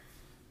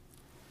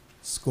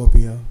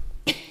 Scorpio.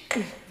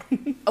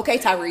 Okay,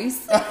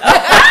 Tyrese.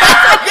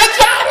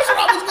 That's what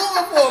I was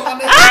going for, my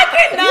nigga. I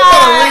You better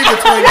read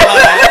between the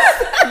lines.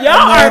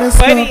 Y'all not are a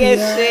funny Scorpio.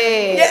 as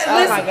shit. Yeah,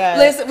 Oh my god.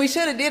 listen, we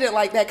should have did it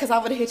like that because I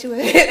would have hit you with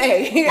it.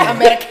 Hey, I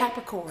met a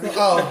Capricorn.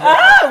 Oh,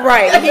 Ah,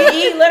 right.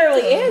 He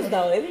literally is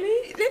though, isn't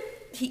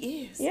he?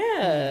 He is.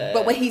 Yeah.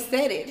 But when he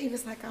said it, he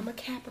was like, I'm a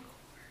Capricorn.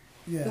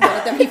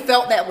 yeah. He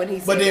felt that when he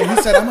said But it. then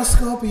he said, I'm a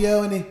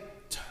Scorpio, and he.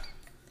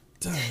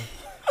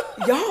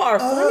 Y'all are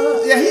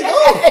funny. Yeah,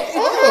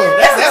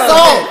 that's the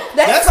song.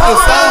 That's the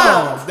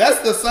song. That's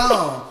the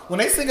song. When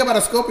they sing about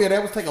a Scorpio, they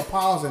always take a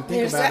pause and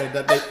think about it.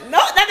 That they, No,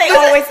 that they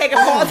always take a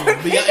pause.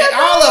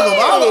 all of them,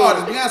 all the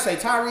artists, Beyonce,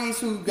 Tyrese,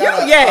 who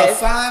got Yes. a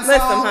sign Listen,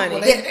 song. honey.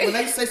 When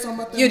they say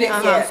something about You them,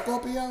 did- being yeah.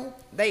 Scorpio.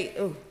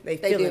 They They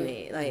feeling do.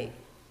 it. Like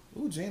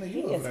Ooh, Gina, you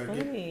He over is there?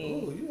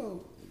 funny. Ooh,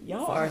 you.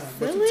 y'all Fine, are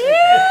but silly. you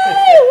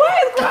take-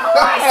 What is going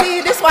on?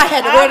 See, this is why I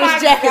had to wear Oh my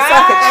this jacket so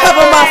I could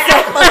cover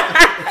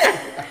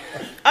myself.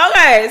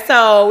 Okay,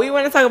 so we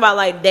want to talk about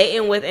like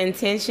dating with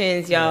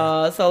intentions,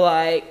 y'all. So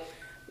like,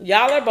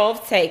 y'all are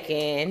both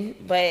taken,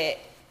 but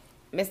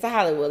Mr.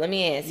 Hollywood, let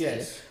me ask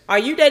Yes. you: are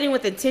you dating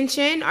with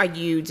intention? Are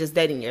you just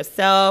dating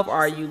yourself? Or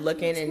are you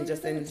looking and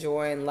just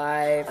enjoying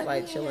life,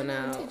 like chilling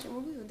out?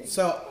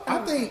 So I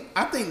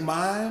think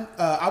mine.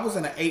 I was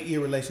in an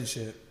 8-year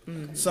relationship.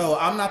 Mm-hmm. So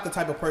I'm not the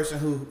type of person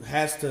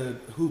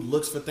who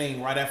looks for things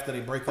right after they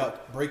break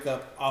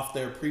up off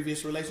their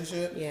previous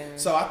relationship. Yeah.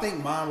 So I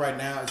think mine right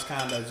now is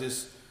kind of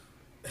just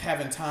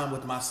having time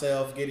with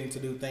myself, getting to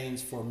do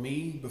things for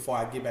me before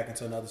I get back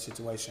into another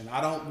situation.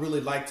 I don't really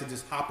like to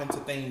just hop into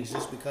things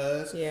just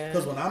because. Yeah.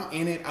 Because when I'm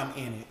in it, I'm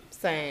in it.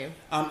 Same.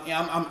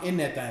 I'm in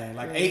that thing.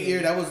 Like 8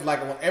 years, that was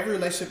like every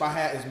relationship I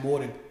had is more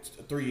than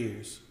 3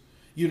 years.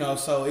 You know,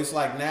 so it's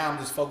like now I'm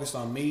just focused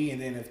on me, and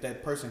then if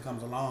that person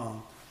comes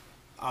along,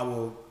 I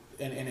will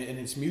and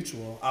it's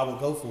mutual, I will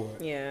go for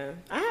it. Yeah,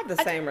 I have the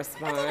same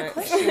response. I got a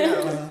question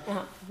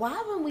though.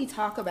 Why, when we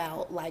talk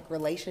about like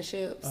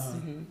relationships,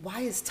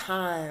 why is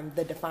time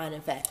the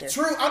defining factor?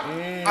 True.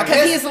 I Because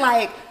guess he's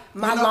like,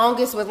 my You know-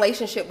 longest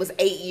relationship was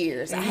 8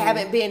 years. I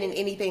haven't been in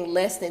anything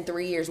less than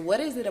 3 years. What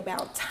is it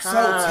about time?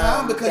 so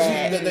time because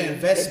that- the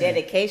investment, the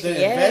dedication, the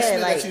yeah,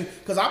 investment like- that you.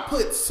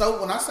 Because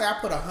when I say I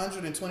put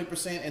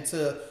 120%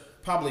 into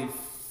probably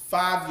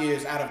 5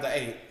 years out of the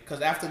 8.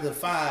 Because after the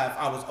 5,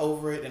 I was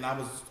over it and I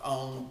was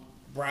on.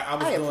 I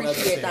was I doing other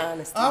appreciate shit. the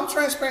honesty. I'm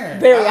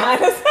transparent. Very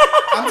honest.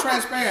 I'm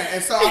transparent,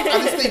 and so I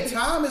just think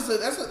time is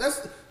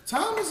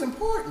time is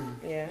important.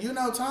 Yeah. You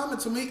know, time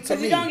to me.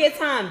 Because you don't get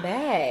time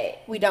back.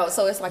 We don't.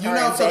 So it's like You our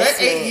know, so that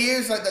 8 investment.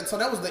 years, like that, so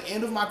that was the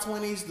end of my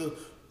 20s, the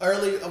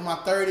early of my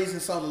 30s,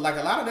 and so like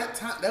a lot of that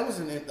time, that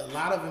was a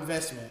lot of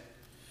investment,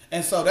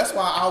 and so that's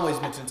why I always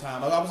mention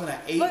time. I was in an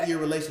 8-year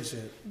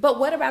relationship. But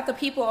what about the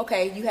people?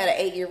 Okay, you had an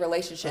 8-year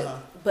relationship,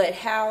 but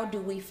how do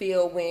we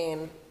feel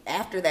when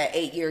after that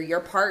 8 year, your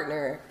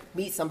partner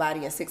meets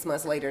somebody and 6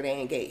 months later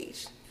they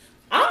engaged?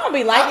 I don't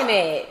be liking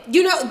it.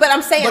 You know, but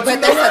I'm saying, But but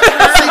you know that's a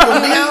what? See, time. with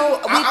You me, know,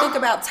 we I- think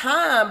about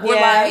time. We're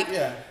Yeah. like,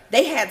 Yeah.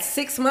 they had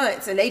 6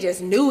 months and they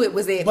just knew it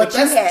was it. But But,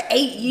 you that's- had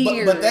 8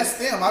 years. But that's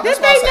them. That's Did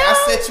why I they say I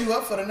know? set you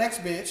up for the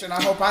next bitch, and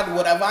I hope I do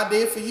whatever I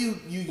did for you.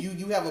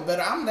 You have a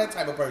better. I'm that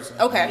type of person.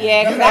 Okay.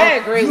 Yeah, because You know, I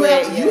agree you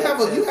with have, you.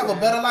 You have a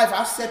better life.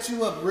 I set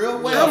you up real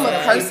well. I'm for a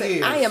that 8 cursing.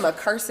 years. I am a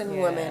cursing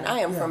Yeah. woman. I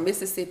am from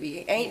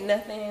Mississippi. Ain't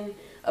nothing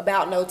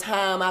about no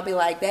time. I'll be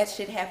like, that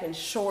shit happened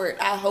short.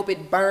 I hope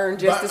it burned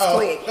just as Uh-oh.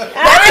 quick.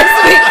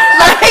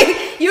 That is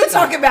like you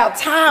talking about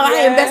time. I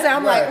Yeah. invested.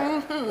 I'm Right.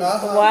 like,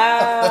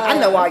 Wow. I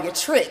know all your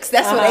tricks.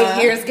 That's what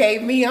 8 years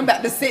gave me. I'm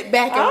about to sit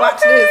back and watch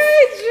Okay,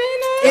 this.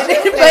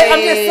 Gina. But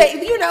I'm just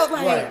saying, you know,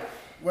 like,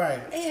 Right.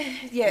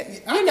 yeah,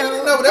 I you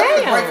know. no, but that was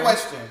a damn. great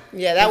question.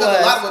 Yeah, that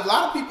Because was. a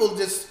lot of people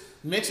just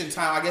mention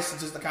time. I guess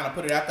it's just to kind of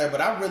put it out there, but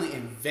I really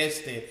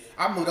invested.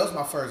 I moved. That was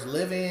my first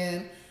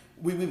live-in.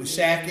 We was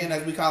shacking,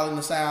 as we call it in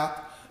the South.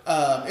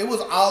 It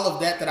was all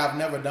of that I've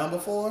never done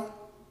before.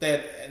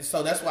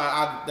 So that's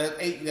why that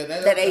 8 years.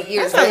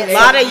 That's a later.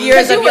 lot of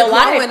years Because you of your were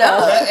life. growing up.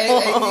 That 8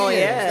 Oh,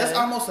 years. yeah. That's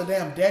almost a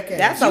damn decade.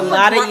 That's a You were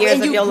lot of grow- years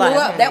and of you your grew life.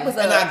 up. That was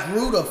and a I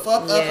grew the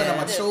fuck up and I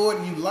Yeah. matured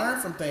and you learn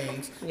from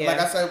things. Yeah.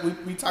 Like I said,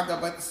 we talked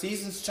about the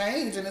seasons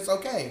change and it's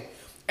okay.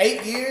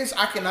 8 years,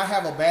 I cannot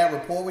have a bad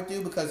rapport with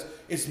you because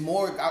it's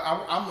more.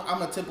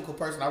 I'm a typical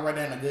person. I write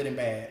down the good and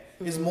bad.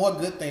 It's more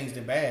good things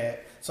than bad.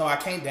 So I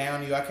can't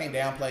down you. I can't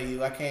downplay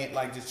you. I can't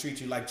like just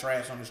treat you like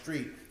trash on the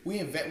street. We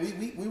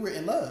were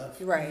in love.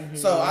 right.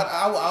 So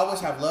I will always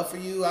have love for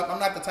you. I'm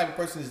not the type of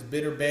person that's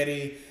bitter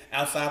Betty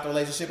outside the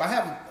relationship. I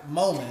have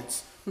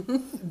moments,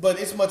 but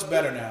it's much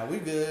better now. We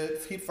good.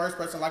 He first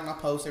person like my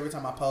post every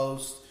time I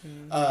post.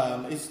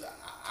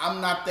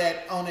 I'm not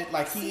that on it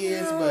like he I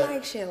is, don't but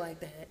like shit like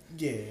that.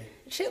 yeah,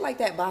 Shit like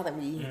that bother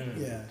me.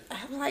 yeah.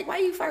 I'm like, why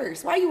you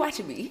first? Why you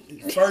watching me?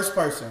 First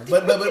person,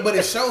 but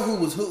it showed who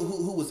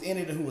was in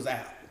it and who was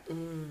out.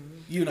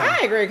 You know, I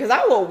agree because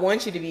I would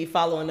want you to be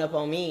following up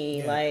on me.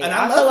 Yeah. Like and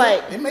I love feel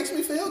like it makes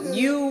me feel good.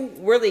 you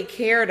really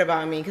cared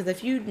about me because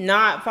if you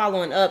not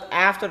following up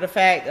after the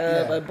fact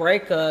of Yeah. a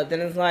breakup, then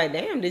it's like,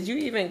 damn, did you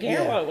even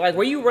care? Yeah. Like,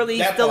 were you really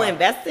That still part.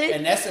 invested?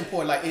 and that's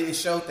important. Like it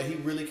showed that he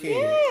really cared.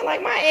 Yeah,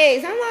 like my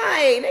ex, I'm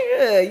like,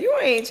 nigga, you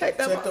ain't checked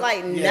up, Checked up-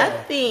 like yeah,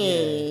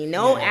 nothing. yeah,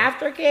 No yeah.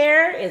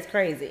 aftercare is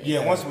crazy.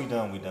 Yeah, once we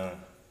done, we done.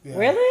 Yeah.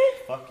 Really?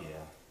 Fuck yeah.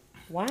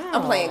 Wow.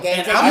 I'm playing games.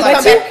 And and I'm you like-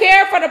 come But you back-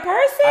 care for the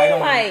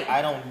person? I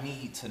don't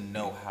need to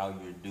know how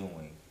you're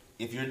doing.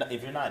 If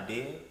you're not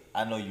dead,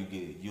 I know you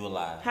good. You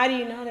alive. how do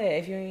you know that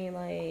if you ain't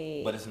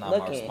like But it's not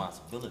looking? my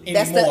responsibility.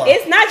 That's the- Anymore.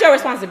 It's not your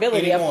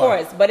responsibility, of Anymore.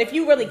 course. But if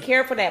you really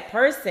care for that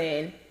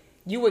person,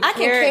 you would I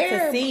can care,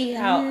 care. to see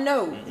how.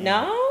 No.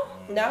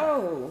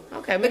 No.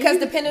 Okay. maybe Because you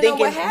depending think on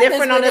what it's happens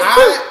different on with this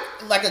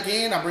it-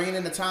 too. I'm bringing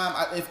in the time.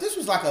 If this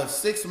was like a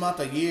 6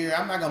 month, a year,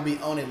 I'm not gonna be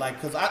on it. Like,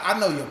 cause I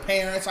know your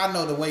parents. I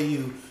know the way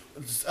you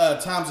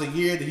times a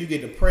year that you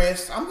get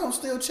depressed. I'm gonna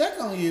still check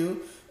on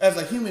you as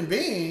a human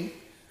being,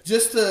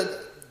 just to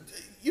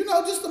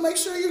make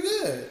sure you're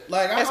good.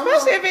 Like,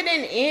 Especially if it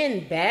didn't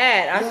end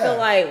bad, I Yeah. feel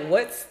like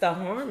what's the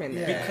harm in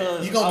that?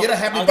 Because you're gonna get a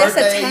happy That's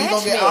birthday. You're gonna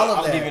get attachment. all of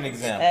I'll that. give you an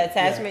example.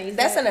 Attachment. You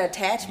That's said? an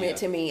attachment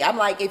to me. I'm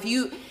like,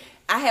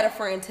 I had a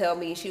friend tell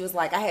me, she was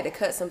like, I had to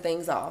cut some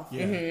things off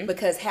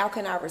because how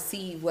can I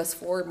receive what's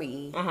for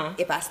me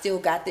if I still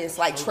got this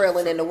like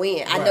trailing in the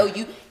wind? I know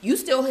you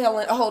still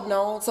holding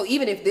on. So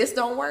even if this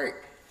don't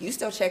work, you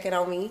still checking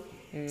on me.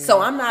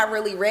 So I'm not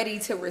really ready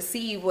to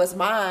receive what's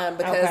mine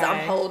because Okay.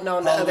 I'm holding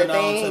on to Holding other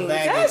on to things.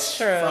 baggage. That's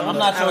true. from I'm the-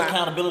 not your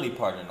accountability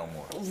partner no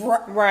more.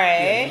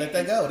 Right. Let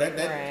that go. That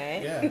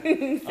Right. yeah.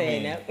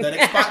 Saying that. That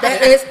expi-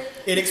 That is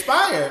It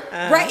expired.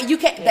 Right, you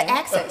can't. The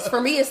access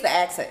for me, it's the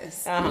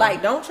access.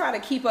 Like, don't try to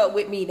keep up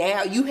with me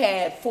now. You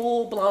had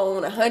full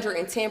blown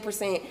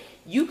 110%.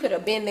 You could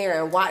have been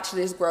there and watched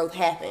this growth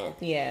happen.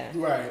 Yeah.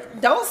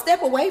 Right. Don't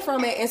step away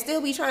from it and still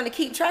be trying to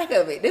keep track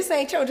of it. This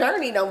ain't your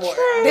journey no more.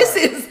 True. This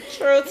is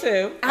True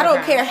too. I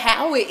don't care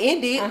how it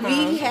ended.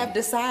 We have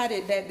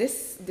decided that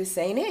this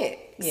ain't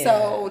it. Yeah.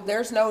 So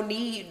there's no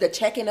need to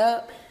checking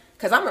up.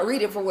 Cause I'm gonna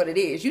read it for what it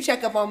is. You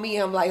check up on me,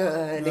 I'm like,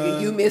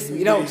 nigga, you miss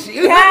me, don't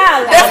you? Yeah, I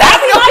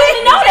want you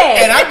to know that.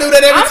 And I do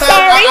that every I'm time.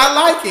 sorry. I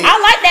like it.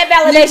 I like that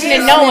validation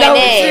and knowing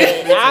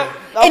that.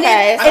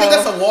 Okay, I think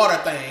that's a water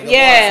thing.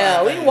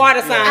 yeah, we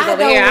water signs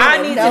over here.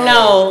 I need to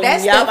know.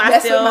 That Yup, stuff I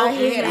mess still. with my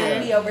head.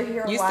 I be over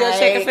here. You like, still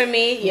checking for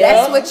me?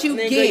 That's Yup. what you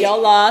Nigga, get. Your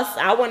loss.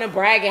 I want to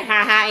brag and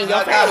in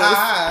your face.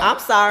 I'm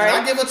sorry.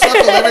 And I give a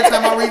chuckle every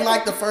time I read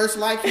like the first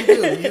like you do.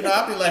 You know,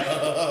 I be like,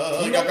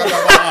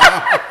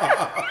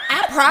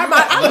 I pride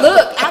my. I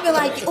look. I be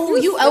like, oh,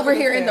 you over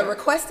here in the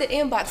requested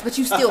inbox, but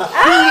you still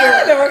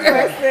here.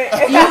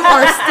 You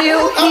are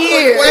still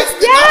here.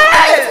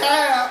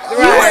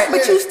 Right.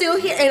 But you still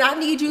here, and I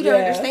need you to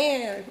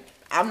understand.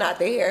 I'm not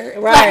there.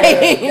 Right.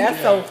 Like,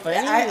 That's so funny.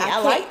 I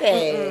like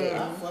that.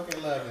 I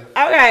fucking love it.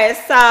 Okay,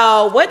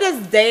 so what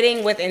does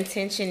dating with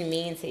intention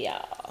mean to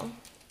y'all?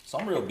 So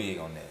I'm real big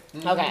on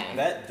that. Okay.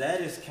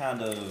 That is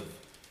kind of,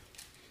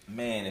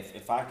 man,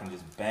 if I can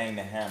just bang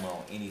the hammer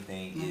on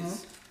anything,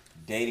 it's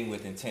dating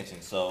with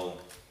intention. So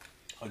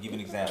I'll give you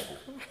an example.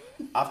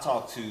 I've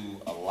talked to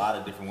a lot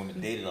of different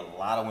women, dated a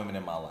lot of women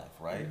in my life,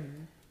 right?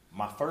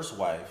 My first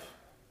wife,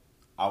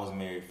 I was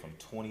married from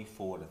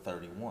 24 to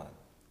 31.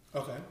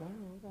 Okay.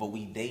 But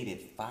we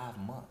dated 5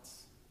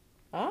 months.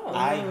 Oh.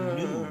 I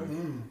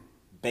knew,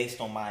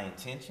 based on my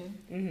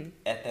intention,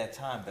 at that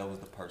time, that was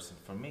the person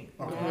for me.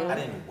 I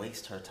didn't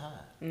waste her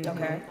time.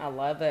 Okay. I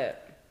love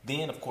it.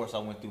 Then, of course, I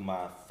went through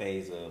my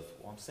phase of,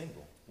 I'm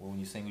single. Well, when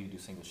you're single, you do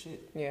single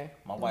shit. Yeah.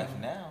 My wife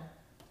now,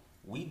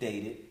 we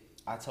dated.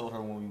 I told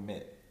her when we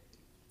met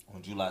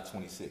on July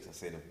 26th, I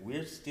said, if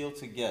we're still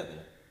together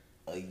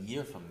a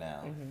year from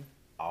now,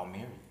 I'll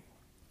marry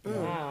you.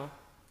 Wow.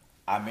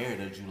 I married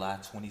her July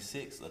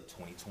 26th of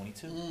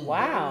 2022.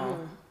 Wow.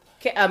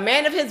 A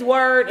man of his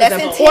word that's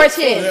is intention.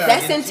 important. Yeah.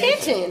 That's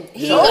intention.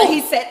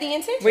 He set the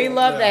intention. We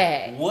love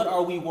that. What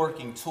are we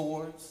working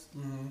towards?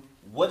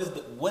 What is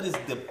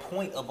the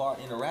point of our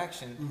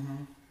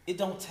interaction? It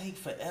don't take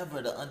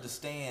forever to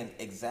understand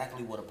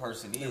exactly what a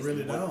person is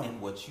really and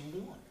what you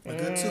want. A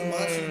good 2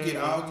 months, you get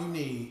all you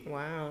need.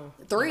 Wow.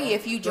 3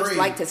 if you just 3.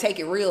 like to take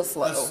it real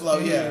slow. That's slow,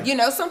 yeah. You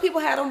know, some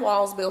people have them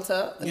walls built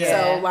up.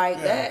 Yeah. So like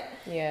Yeah. that.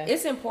 Yeah.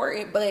 It's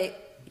important,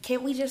 but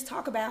can't we just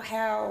talk about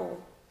how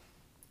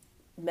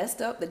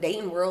messed up the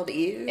dating world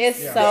is?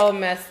 It's so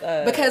messed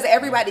up. Because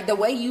everybody, the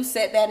way you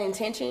set that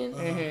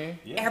intention,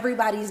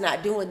 everybody's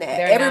not doing that.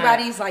 They're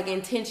Everybody's like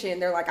intention,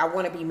 they're like, I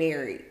want to be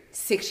married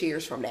 6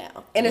 years from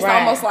now. And it's Right.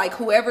 almost like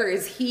whoever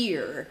is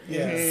here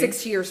Yeah.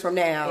 6 years from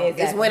now is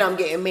Exactly. when I'm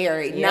getting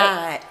married, Yep.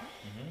 not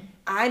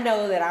I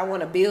know that I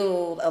want to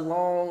build a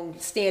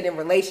long-standing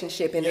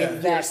relationship, and Yeah.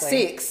 in year Exactly.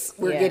 6,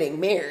 we're Yeah.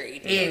 getting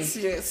married. It's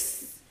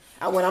just,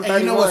 when I'm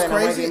And you know 31, what's I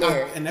want to crazy? get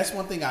married. And that's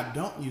one thing I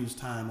don't use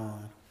time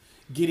on.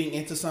 Getting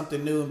into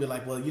something new and be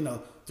like, well,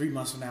 3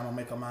 months from now I'm gonna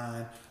make her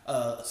mine.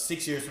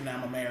 6 years from now I'm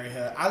gonna marry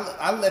her.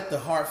 I let the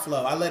heart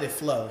flow. I let it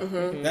flow.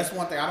 That's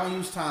one thing. I don't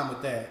use time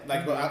with that.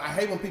 Like, but I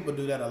hate when people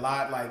do that a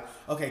lot. Like,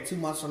 okay, 2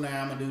 months from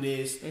now I'm gonna do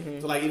this.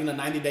 So like even the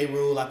 90-day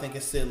rule, I think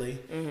is silly.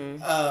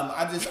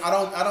 I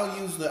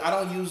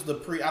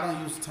don't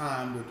use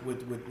time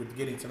with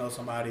getting to know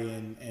somebody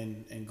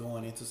and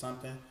going into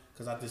something,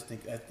 because I just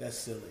think that's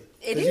silly.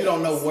 Because you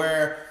don't know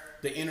where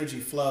the energy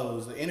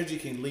flows. The energy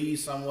can lead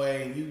some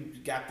way, and you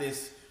got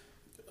this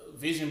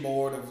vision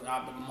board of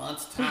a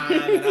month's time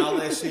and all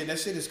that shit. That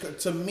shit is,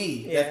 to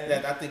me,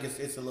 that I think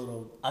it's a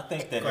little. I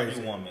think that crazy.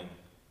 every woman,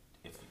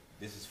 if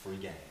this is free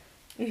game,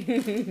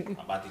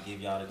 I'm about to give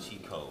y'all the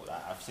cheat code.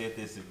 I've said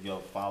this, if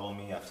y'all follow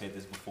me, I've said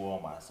this before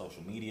on my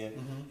social media.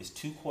 It's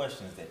 2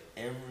 questions that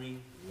every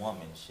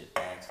woman should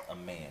ask a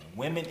man.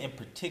 Women in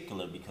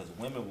particular, because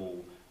women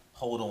will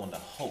hold on to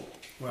hope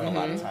a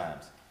lot of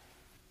times.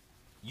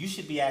 You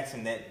should be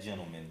asking that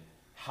gentleman,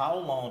 how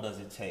long does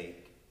it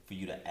take for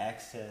you to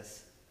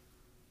assess,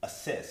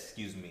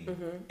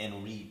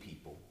 and read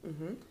people?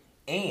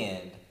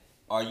 And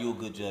are you a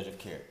good judge of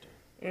character?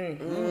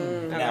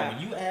 Now,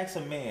 when you ask a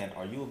man,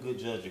 are you a good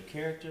judge of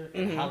character,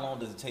 and how long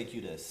does it take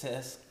you to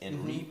assess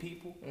and read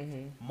people?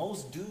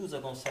 Most dudes are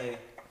going to say,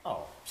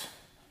 oh,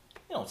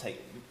 it don't take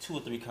 2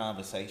 or 3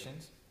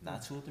 conversations.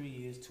 Not 2 or 3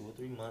 years, 2 or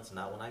 3 months,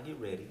 not when I get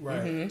ready.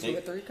 Right. 2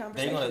 or 3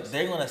 conversations.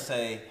 They're gonna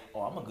say,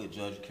 "Oh, I'm a good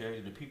judge of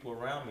character. The people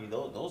around me,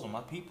 those are my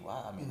people.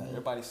 I mean,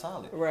 everybody's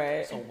solid."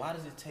 Right. So why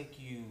does it take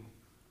you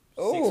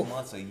Ooh. 6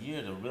 months, a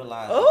year to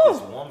realize that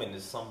this woman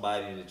is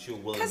somebody that you're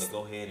willing to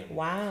go ahead and?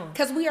 Wow.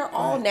 Because we are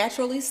all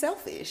naturally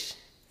selfish.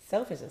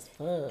 Selfish as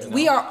fuck.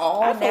 We are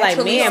all I feel like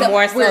naturally men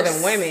more so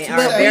than women are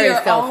but very we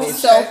are selfish. all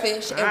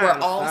selfish, and we're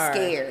I'm all sorry.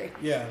 scared.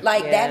 Yeah.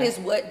 Like Yeah. that is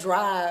what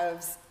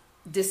drives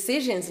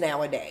decisions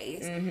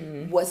nowadays.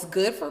 What's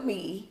good for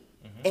me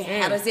And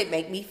how does it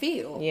make me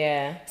feel?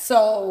 Yeah.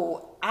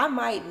 So I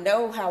might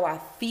know how I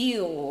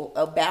feel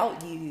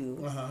about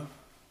you,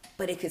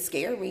 but it could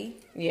scare me.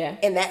 Yeah.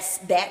 And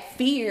that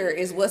fear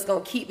is what's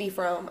going to keep me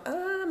from,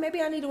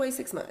 maybe I need to wait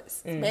 6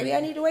 months. Maybe I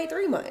need to wait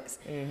 3 months.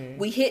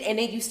 We hit, and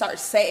then you start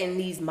setting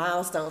these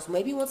milestones.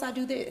 Maybe once I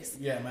do this.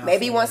 Yeah,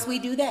 maybe once we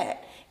do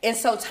that. And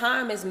so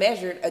time is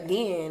measured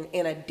again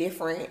in a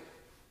different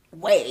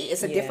way.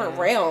 It's a different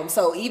realm.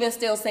 So even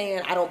still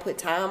saying I don't put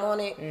time on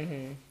it,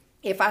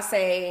 if I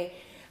say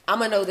I'm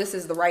going to know this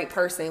is the right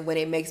person when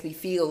it makes me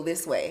feel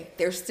this way,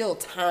 there's still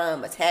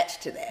time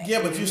attached to that.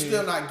 Yeah, but you're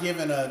still not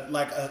given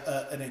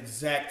an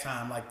exact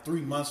time, like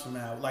 3 months from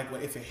now. Like,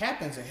 if it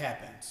happens, it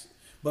happens.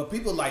 But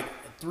people like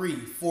 3,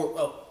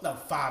 4,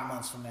 5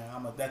 months from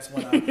now. That's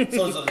when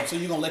so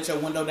you're gonna let your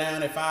window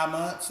down at 5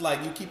 months?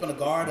 Like, you keeping a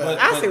guard up?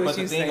 But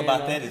the thing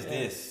about that is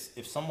this: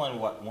 if someone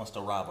wants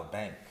to rob a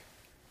bank,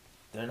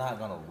 they're not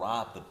gonna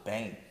rob the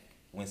bank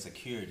when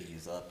security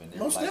is up and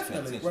most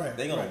definitely, right?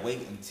 They're gonna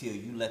wait until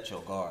you let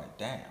your guard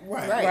down.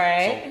 Right. So,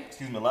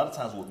 excuse me. A lot of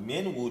times, what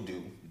men will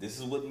do, this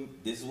is what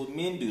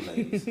men do,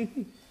 ladies,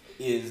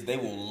 is they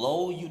will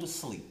lull you to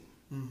sleep.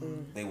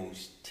 They will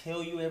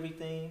tell you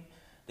everything.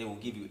 They will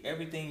give you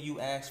everything you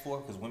ask for,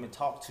 because women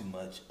talk too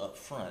much up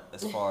front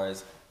as far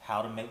as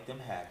how to make them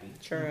happy.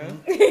 True.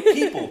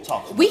 People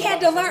talk too much. We had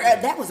to learn.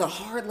 That was a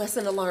hard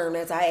lesson to learn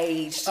as I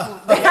aged.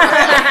 What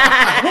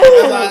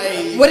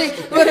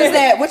is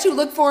that? What you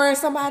look for in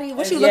somebody?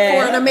 What you look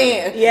for in a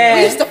man? Yeah.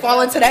 We used to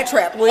fall into that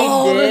trap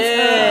all the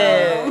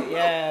time.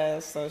 Yeah,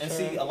 so true. And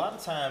see, a lot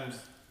of times,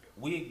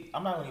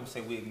 I'm not going to even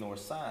say we ignore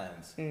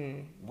signs.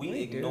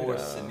 We ignore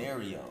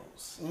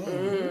scenarios.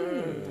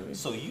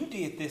 So you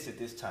did this at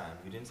this time.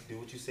 You didn't do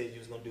what you said you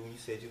was going to do when you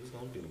said you was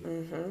going to do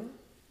it.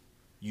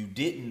 You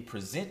didn't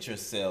present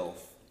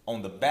yourself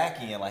on the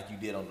back end like you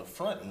did on the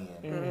front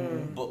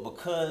end. But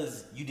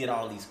because you did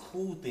all these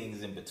cool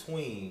things in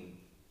between,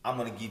 I'm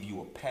going to give you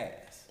a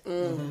pass.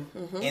 And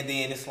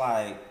then it's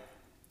like,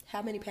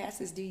 how many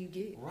passes do you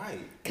get? Right.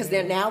 Because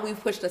then now we've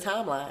pushed the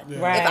timeline. Yeah.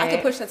 Right. If I can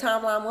push the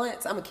timeline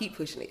once, I'm going to keep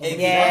pushing it.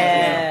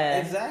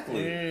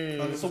 Exactly.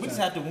 So we just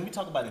have to, when we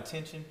talk about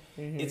intention,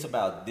 it's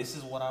about, this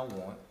is what I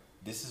want.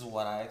 This is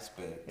what I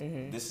expect.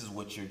 This is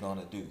what you're going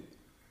to do.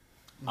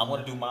 I'm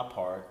going to do my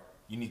part.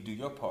 You need to do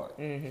your part.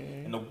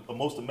 And the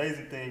most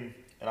amazing thing,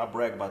 and I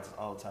brag about this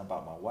all the time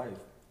about my wife,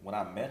 when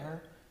I met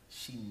her,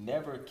 she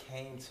never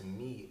came to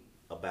me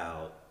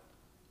about,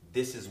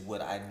 this is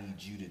what I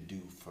need you to do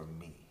for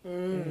me.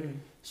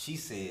 She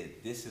said,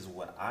 this is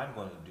what I'm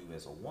going to do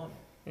as a woman.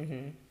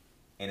 And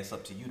it's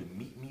up to you to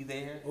meet me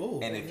there.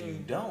 And if you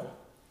don't,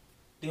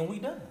 then we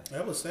done.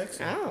 That was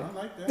sexy. Oh. I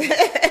like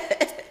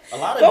that. A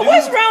lot of But dudes,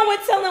 what's wrong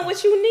with telling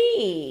what you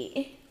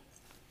need?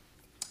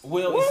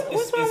 well,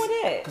 What's wrong with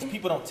that? Because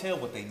people don't tell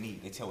what they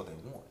need; they tell what they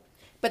want.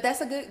 But that's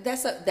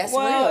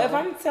Well, real. if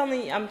I'm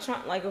telling you, I'm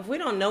trying, like, if we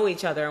don't know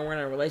each other and we're in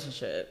a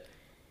relationship,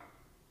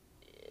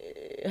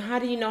 how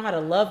do you know how to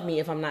love me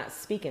if I'm not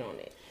speaking on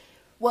it?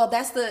 Well,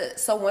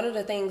 so one of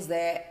the things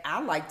that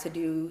I like to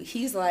do,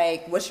 he's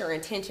like, what's your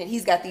intention?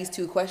 He's got these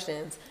 2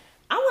 questions.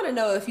 I want to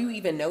know if you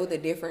even know the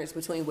difference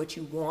between what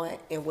you want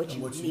and what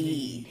you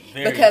need.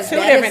 Because Two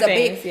that is different a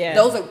big, things, yeah.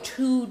 those are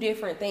 2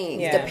 different things.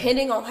 Yeah.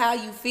 Depending on how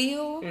you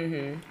feel,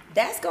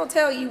 that's going to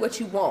tell you what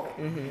you want.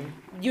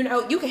 You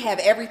know, you can have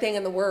everything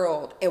in the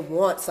world and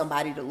want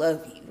somebody to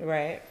love you.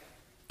 Right.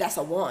 That's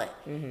a want.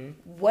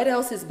 What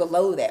else is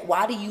below that?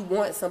 Why do you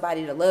want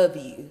somebody to love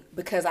you?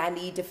 Because I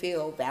need to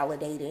feel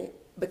validated.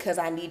 Because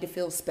I need to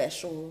feel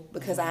special.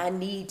 Because I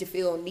need to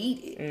feel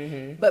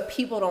needed. But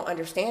people don't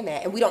understand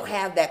that. And we don't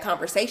have that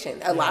conversation.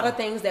 A lot of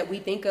things that we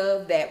think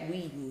of that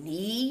we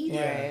need,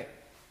 Right.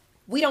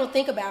 we don't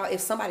think about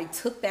if somebody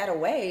took that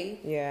away.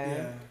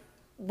 Yeah.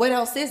 What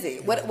else is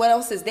it? What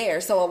else is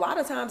there? So a lot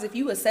of times if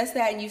you assess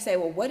that and you say,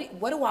 well,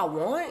 what do I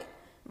want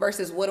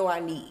versus what do I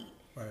need?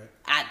 Right.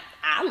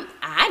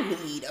 I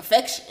need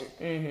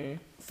affection.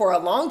 For a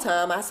long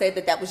time, I said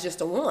that was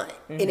just a want.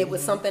 And it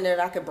was something that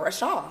I could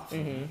brush off.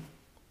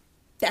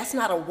 That's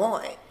not a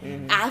want.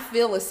 I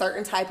feel a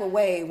certain type of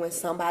way when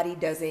somebody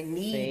doesn't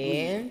need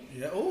me.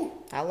 Yeah. Ooh.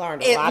 I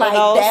learned a lot of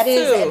those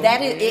that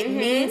too. is it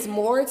means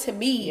more to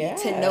me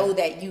to know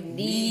that you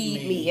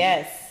need me.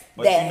 Yes.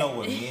 But That- you know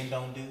what men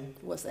don't do?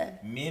 What's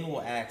that? Men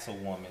will ask a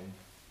woman,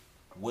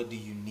 "What do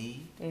you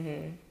need?"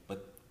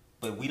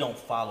 But we don't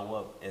follow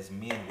up as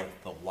men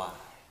with the why.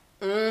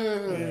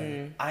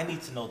 I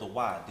need to know the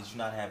why. Did you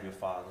not have your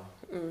father?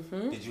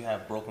 Did you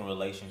have broken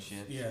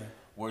relationships? Yeah.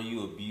 Were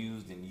you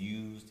abused and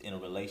used in a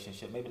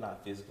relationship? Maybe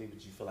not physically, but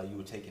you feel like you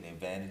were taken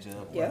advantage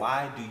of. Yeah.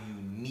 Why do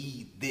you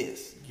need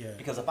this? Yeah.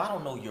 Because if I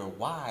don't know your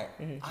why,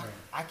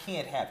 I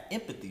can't have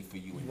empathy for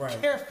you and Right.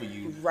 care for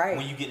you Right.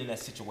 when you get in that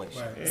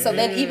situation. Right. So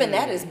then even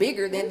that is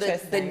bigger than the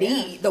Interesting,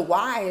 need. The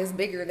why is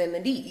bigger than the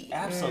need.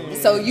 Absolutely.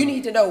 So you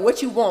need to know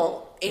what you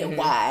want and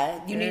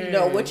why. You need to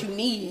know what you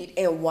need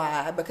and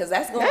why, because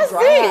that's going to That's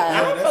deep. drive.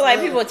 I don't that's feel like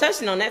not- people are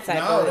touching on that type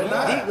No, of they're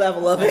not. deep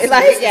level of This it, is-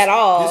 like at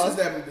all.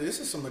 This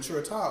is some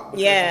mature talk. Because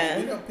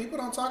Yeah. People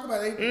don't talk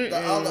about it.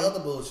 All the other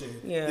bullshit.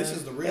 Yeah. This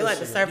is the real They like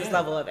shit. the surface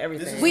level of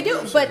everything. This We is do,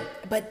 real shit.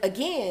 but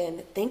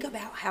again, think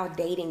about how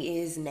dating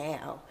is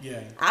now.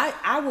 Yeah.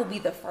 I will be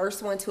the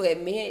first one to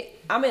admit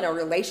I'm in a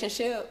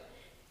relationship.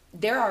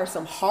 There are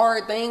some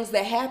hard things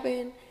that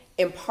happen,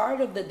 and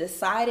part of the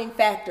deciding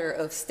factor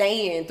of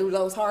staying through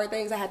those hard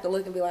things, I have to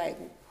look and be like,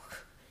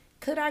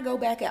 could I go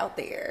back out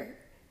there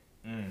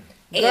and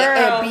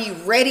be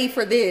ready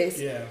for this?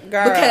 Yeah.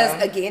 Girl.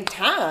 Because again,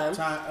 time.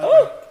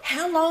 Okay.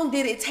 How long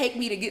did it take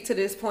me to get to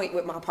this point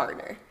with my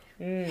partner?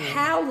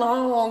 How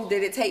long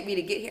did it take me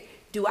to get here?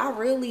 Do I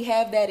really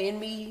have that in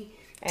me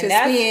to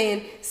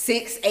spend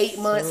 6-8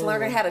 months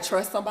learning how to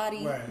trust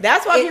somebody? Right.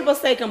 That's why people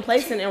stay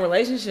complacent in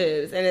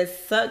relationships, and it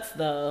sucks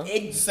though.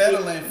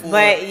 Settling for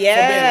But for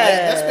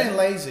yeah. that's been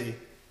lazy.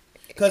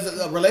 Because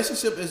a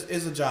relationship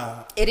is a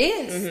job. It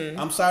is.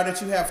 I'm sorry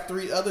that you have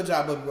 3 other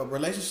jobs, but a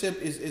relationship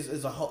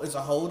is a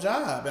whole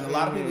job. And a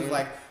lot of people is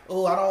like,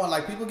 oh, I don't want,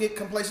 like, people get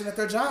complacent at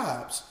their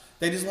jobs.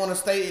 They just want to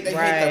stay. They hate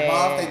their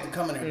boss. They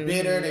come in there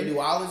bitter. They do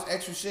all this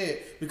extra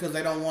shit because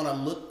they don't want to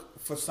look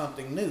for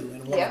something new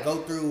and want to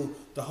go through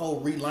the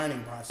whole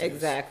relearning process.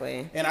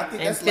 Exactly. And I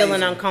think and that's feeling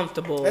lazy.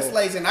 Uncomfortable. That's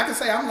lazy, and I can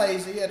say I'm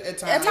lazy at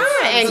times. At times.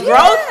 And Because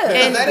growth-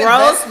 and that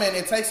growth- investment,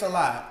 it takes a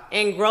lot.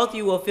 In growth,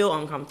 you will feel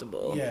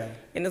uncomfortable. Yeah.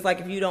 And it's like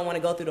if you don't want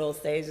to go through those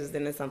stages,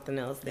 then it's something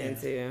else then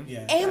too.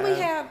 Yeah.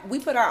 And we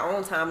put our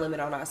own time limit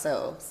on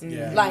ourselves.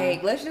 Yeah.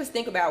 Like, let's just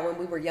think about when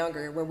we were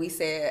younger, when we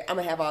said, I'm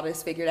going to have all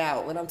this figured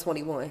out when I'm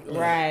 21.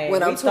 Right.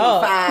 When I'm We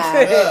thought.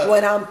 25.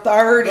 When I'm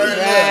 30. Right.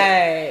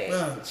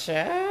 Yeah.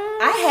 Child.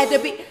 I had to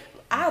be.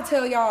 I'll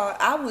tell y'all,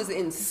 I was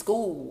in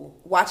school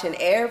watching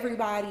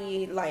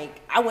everybody.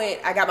 Like,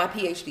 I got my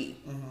PhD.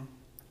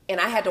 And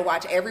I had to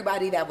watch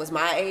everybody that was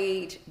my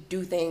age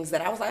do things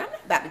that I was like, I'm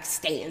not about to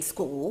stay in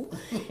school.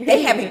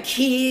 They having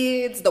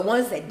kids. The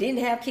ones that didn't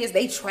have kids,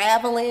 they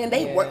traveling.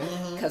 They work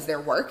because they're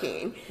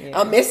working.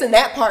 I'm missing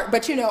that part.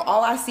 But,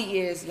 all I see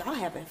is y'all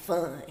having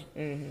fun.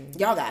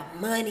 Y'all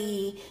got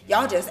money.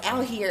 Y'all just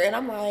out here. And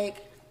I'm like,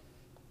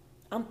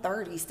 I'm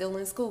 30, still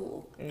in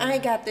school. I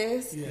ain't got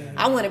this.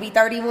 I want to be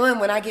 31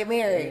 when I get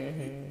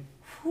married.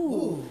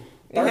 Whew.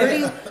 30,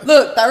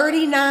 look,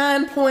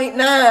 39.9.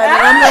 And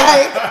I'm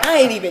like, I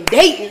ain't even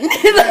dating.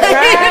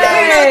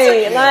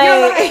 Right.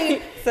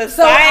 Like, so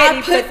society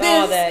I put puts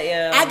all this, that,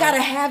 yeah. I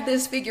gotta have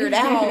this figured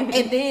out.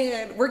 And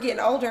then we're getting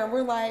older and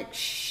we're like,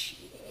 shit.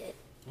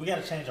 We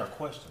got to change our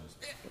questions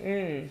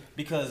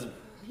because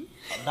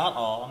not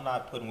all. I'm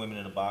not putting women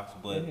in a box,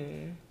 but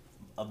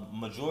a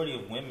majority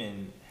of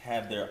women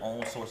have their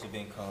own source of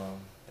income.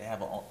 They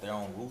have their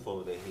own roof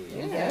over their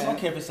head. Yeah. I don't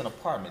care if it's an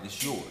apartment;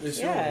 it's yours. It's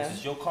Yeah. yours.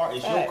 It's your car.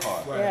 It's Facts. your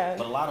car. Right. Yeah.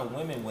 But a lot of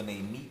women, when they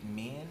meet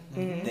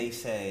men, they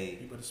say,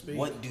 You better speak.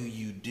 "What do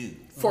you do?"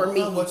 For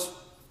me.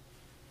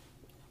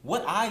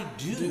 What I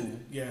do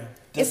Yeah.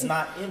 does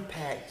not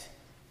impact.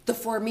 The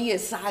for me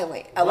is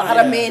silent. A lot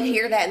of men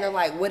hear that and they're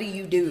like, what do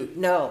you do?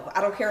 No, I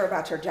don't care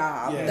about your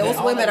job. Yeah. Those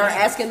All women that are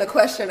matters. asking the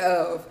question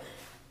of,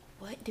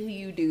 what do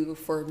you do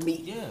for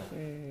me? Yeah.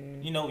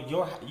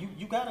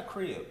 You got a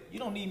crib. You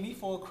don't need me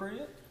for a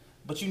crib.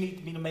 But you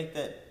need me to make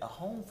that a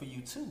home for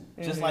you too.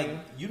 Just like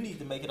you need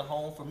to make it a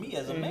home for me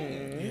as a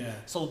man. Yeah.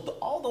 So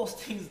all those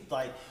things,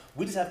 like,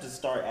 we just have to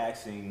start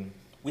asking.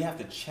 We have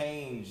to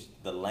change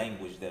the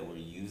language that we're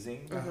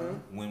using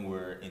when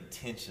we're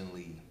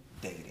intentionally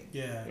dating.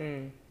 Yeah.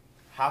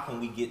 How can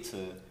we get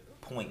to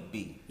point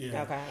B?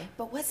 Yeah. Okay.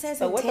 But what says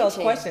So what intention?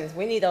 those questions?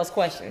 We need those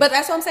questions. But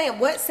that's what I'm saying.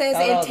 What says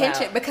Throw those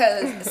intention? out.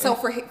 Because so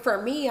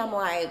for me, I'm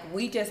like,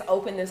 we just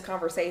opened this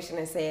conversation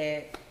and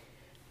said,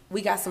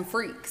 we got some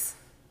freaks.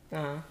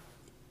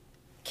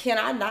 Can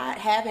I not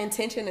have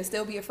intention and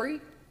still be a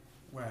freak?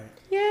 Right.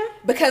 Yeah.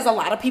 Because a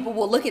lot of people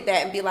will look at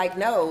that and be like,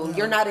 no,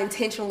 you're not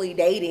intentionally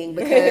dating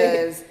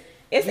because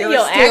It's in you're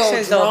your still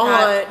actions of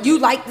how, drawn. You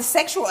like the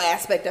sexual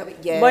aspect of it,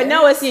 yeah. but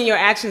no, it's in your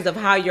actions of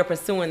how you're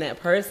pursuing that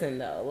person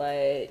though.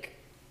 Like,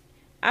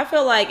 I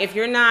feel like if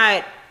you're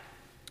not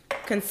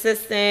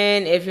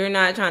consistent, if you're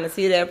not trying to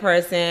see that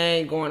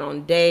person, going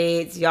on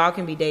dates, y'all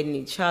can be dating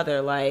each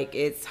other. Like,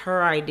 it's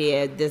her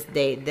idea this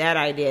date, that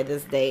idea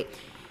this date.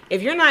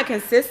 If you're not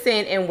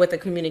consistent and with the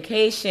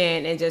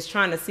communication and just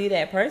trying to see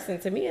that person,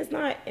 to me, it's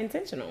not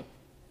intentional.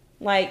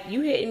 Like,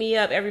 you hitting me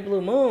up every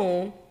blue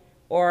moon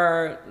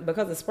or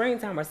because of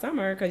springtime or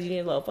summer because you need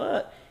a little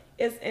fuck,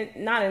 it's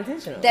not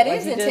intentional. That Like,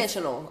 is you just-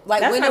 intentional.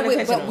 Like that's when not we,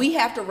 intentional. but we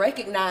have to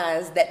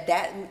recognize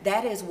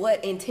that is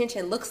what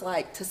intention looks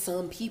like to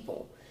some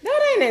people.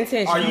 That ain't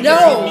intentional. Are you No.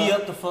 just hitting me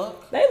up to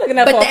fuck? They looking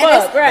up But for a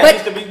that fuck,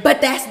 right? is, but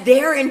that's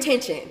their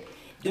intention.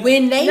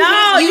 When they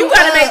No, hit you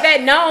gotta up- make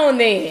that known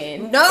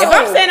then. No. If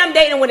I'm saying I'm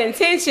dating with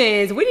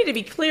intentions, we need to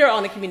be clear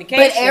on the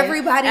communication. But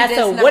everybody as to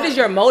does what not. is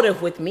your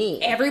motive with me.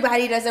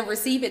 Everybody doesn't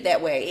receive it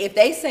that way. If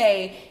they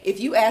say, if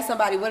you ask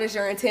somebody, what is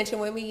your intention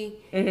with me?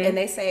 And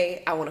they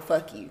say, I want to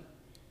fuck you.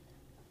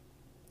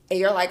 And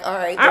you're like, all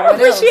right. then I what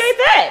else? appreciate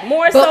that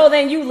more But- so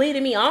than you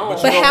leading me on.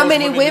 But But You know how what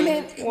many most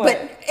women? women What?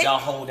 But Y'all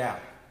hold out.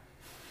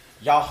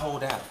 Y'all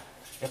hold out.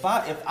 If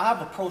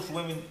I've approached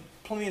women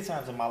plenty of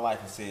times in my life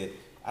and said,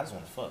 I just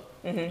want to fuck.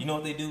 You know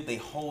what they do? They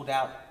hold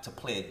out to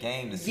play a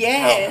game to see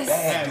Yes. how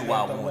bad do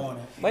I want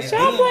it. But And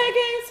y'all then- play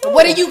games too.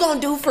 What are you gonna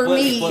do for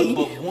me?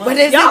 but once- But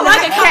does Y'all it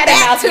like not a come cat and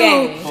back mouse to?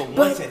 game. But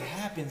But once it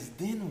happens,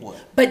 then what?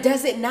 But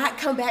does it not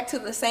come back to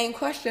the same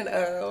question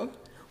of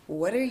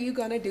what are you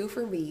gonna do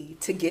for me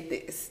to get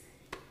this?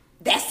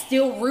 That's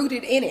still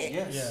rooted in it.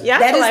 Yes. Yeah, I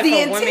That feel is like the for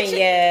women, intention.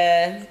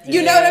 yeah.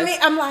 You know what I mean?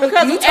 I'm like,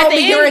 Because you at told the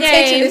me your end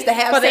intention game, is to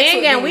have for the sex end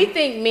with game, me. we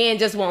think men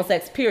just want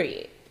sex,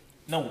 period.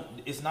 No,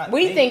 it's not.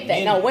 We men- think that.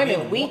 men- No, women,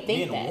 men we want,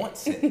 think men that. want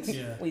sex.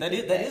 Yeah. We That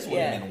think is that is what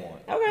yeah. men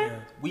want.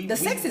 Okay. The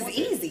sex is want it.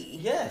 easy.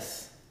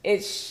 Yes.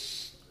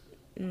 It's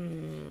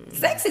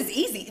Sex is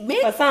easy. Men,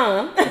 for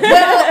some.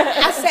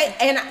 well, I say,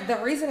 and the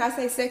reason I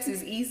say sex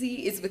is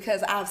easy is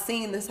because I've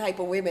seen this type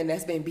of women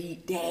that's been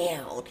beat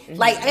down.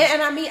 Like,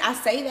 and I mean, I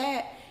say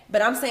that,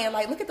 but I'm saying,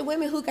 like, look at the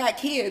women who got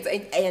kids,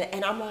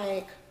 and I'm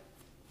like,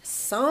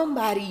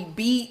 somebody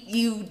beat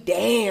you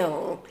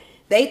down.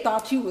 They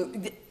thought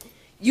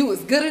you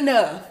was good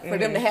enough for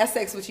them to have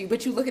sex with you,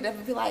 but you look at them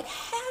and be like,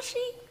 how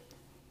she?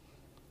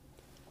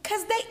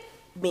 Because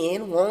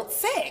men want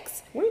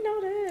sex. We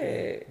know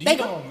that. Do They you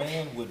know go- a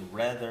man would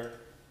rather?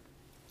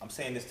 I'm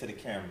saying this to the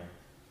camera,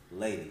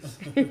 ladies.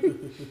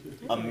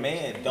 A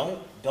man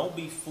don't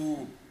be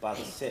fooled by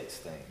the sex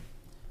thing.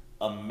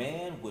 A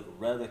man would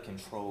rather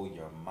control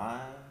your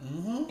mind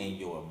and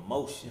your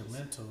emotions Your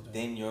mental,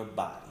 than your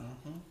body.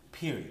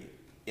 Period.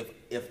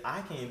 If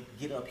I can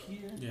get up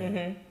here,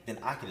 then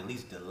I can at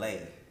least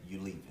delay you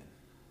leaving.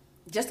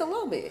 Just a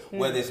little bit.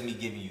 Whether it's me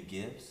giving you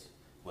gifts,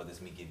 whether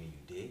it's me giving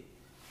you dick,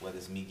 whether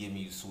it's me giving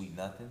you sweet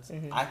nothings,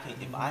 I can.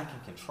 If I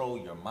can control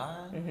your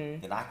mind,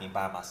 then I can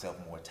buy myself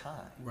more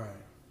time. Right.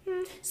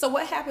 So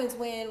what happens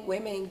when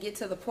women get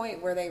to the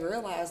point where they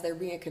realize they're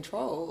being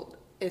controlled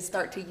and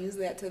start to use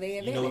that to their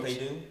advantage? You know what they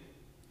do?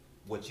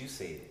 What you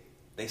said.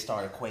 They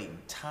start equating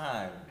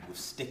time with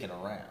sticking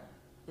around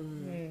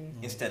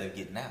instead of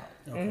getting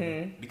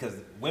out. Because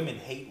women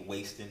hate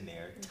wasting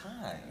their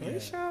time. We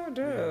sure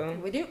do.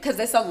 We do, because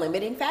it's a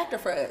limiting factor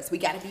for us. We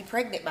got to be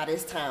pregnant by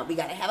this time. We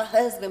got to have a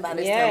husband by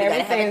this Yeah, time. We got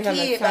to have a everything's on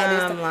the kid by this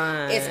time.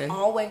 timeline. It's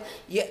always,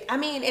 yeah. I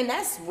mean, and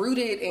that's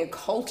rooted in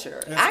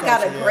culture. That's I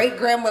got culture, a yeah. great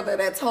grandmother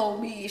that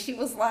told me, she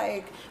was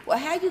like, "Well,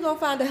 how you gonna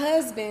find a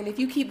husband if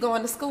you keep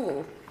going to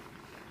school?"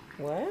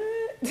 What?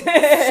 So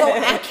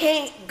I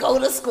can't go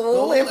to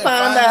school and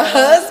find a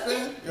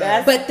husband.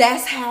 Yeah. But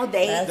that's how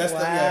they. That's the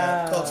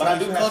yeah. Wow. But I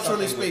do have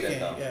Culturally something with speaking,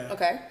 that, though. yeah.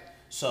 Okay.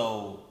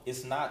 So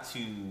it's not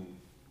to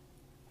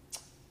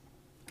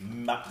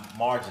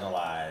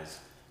marginalize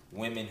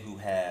women who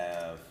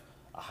have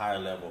a higher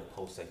level of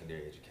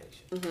post-secondary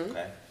education.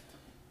 Okay.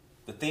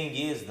 The thing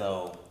is,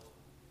 though,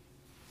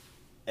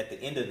 at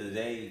the end of the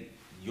day,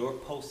 your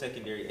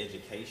post-secondary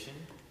education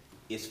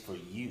is for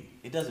you.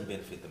 It doesn't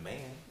benefit the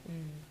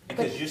man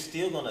because you're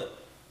still gonna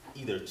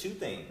either two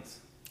things.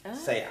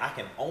 Say I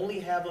can only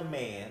have a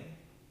man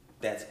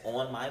that's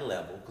on my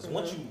level, because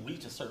once you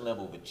reach a certain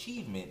level of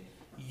achievement,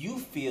 you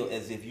feel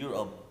as if you're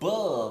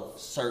above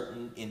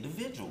certain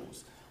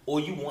individuals, or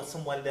you want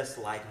somebody that's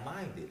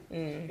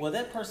like-minded. Well,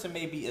 that person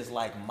may be as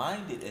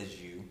like-minded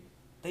as you.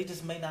 They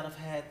just may not have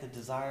had the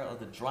desire or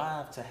the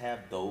drive to have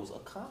those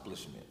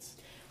accomplishments,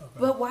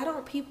 But why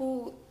don't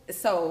people?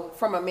 So,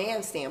 from a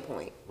man's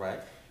standpoint, right?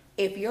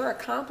 if your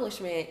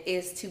accomplishment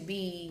is to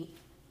be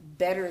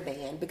better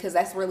than, because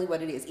that's really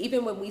what it is.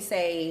 Even when we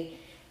say,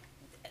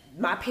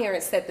 my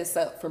parents set this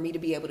up for me to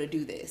be able to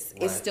do this,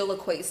 it Right. still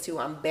equates to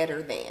I'm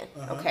better than.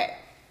 Okay.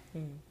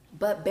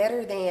 But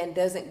better than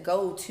doesn't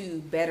go to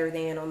better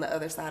than on the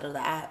other side of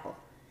the aisle.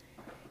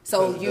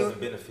 So Because it you're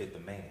doesn't benefit the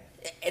man.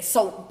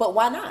 but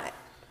why not?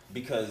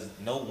 Because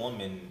no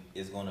woman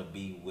is going to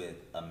be with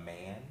a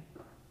man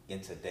in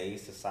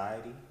today's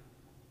society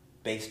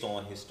based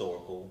on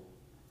historical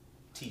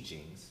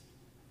teachings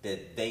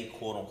that they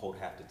quote unquote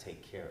have to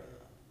take care of.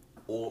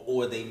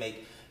 Or they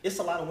make, it's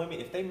a lot of women,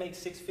 if they make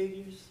six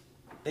figures,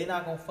 they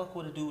not going to fuck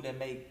with a dude that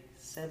make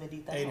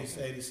 70,000.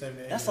 80,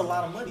 70, That's a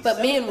lot of money. But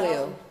men 70,000.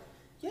 will.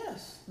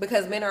 Yes.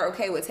 Because men are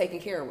okay with taking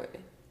care of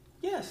women.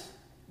 Yes.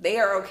 They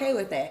are okay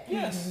with that.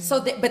 Yes.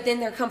 So, but then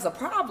there comes a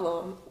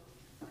problem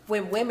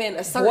when women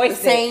assert Voice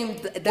the same.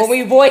 it. When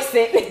we voice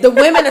it. The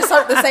women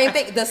assert the same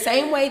thing. The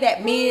same way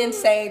that men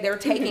say they're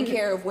taking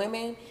care of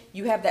women,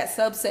 you have that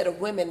subset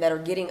of women that are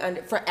getting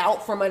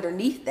out from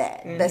underneath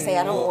that. That say,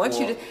 I don't want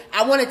you to.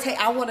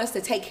 I want us to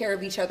take care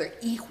of each other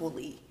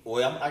equally.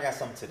 Well, I got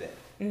something to that.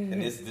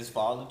 And this for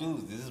all the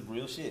dudes. This is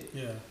real shit.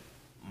 Yeah.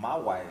 My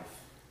wife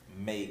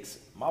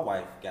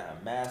got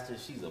a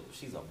master's.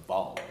 She's a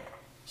baller.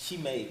 She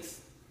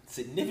makes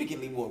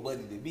significantly more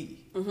money than me.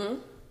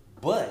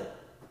 But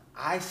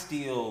I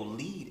still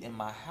lead in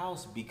my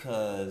house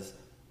because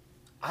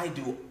I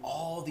do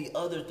all the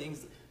other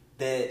things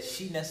that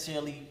she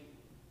necessarily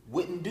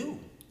wouldn't do.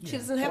 She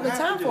doesn't have Or the have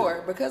to time do. for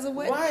it because of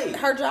what Right.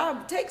 her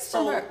job takes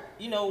from So, her.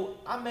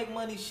 I make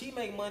money, she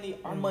make money,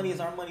 our money is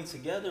our money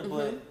together,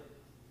 but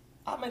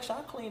I make sure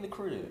I clean the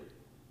crib.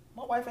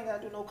 My wife ain't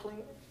gotta do no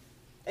cleaning.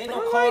 Ain't no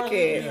I cars like need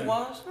to it. be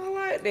washed. I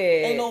like that.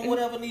 Ain't no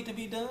whatever need to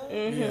be done.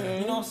 Mm-hmm. Yeah.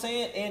 You know what I'm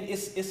saying? And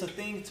it's a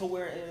thing to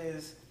where it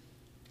is.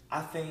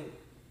 I think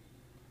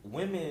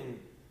women,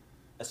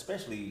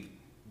 especially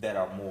that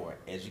are more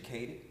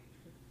educated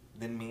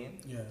than men,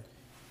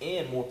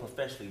 and more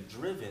professionally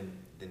driven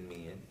than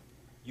men,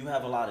 you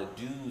have a lot of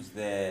dudes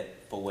that,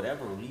 for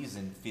whatever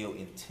reason, feel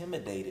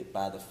intimidated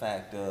by the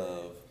fact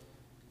of,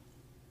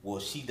 well,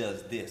 she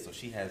does this or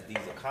she has these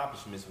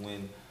accomplishments,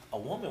 when a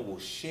woman will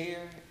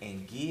share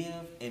and give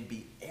and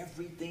be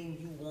everything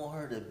you want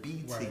her to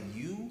be to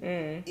you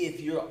if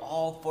you're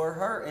all for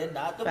her and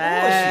not the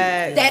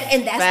bullshit. That's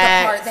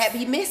the part that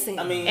be missing.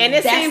 I mean, And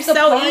it That's seems the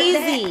so part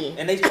easy.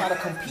 and they try to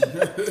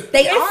compete.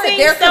 They It are. seems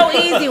They're so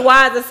easy.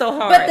 Why is it so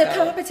hard? But the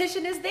though?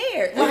 competition is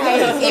there.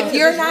 Like, if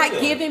you're not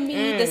real. giving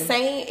me the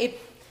same,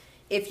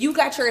 if you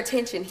got your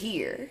attention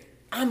here,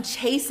 I'm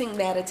chasing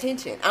that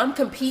attention. I'm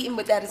competing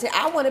with that attention.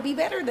 I want to be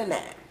better than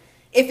that.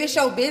 If it's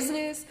your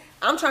business,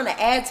 I'm trying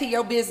to add to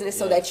your business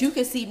so that you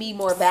can see me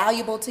more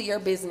valuable to your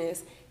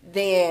business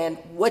than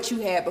what you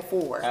had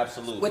before.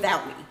 Absolutely.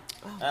 Without me.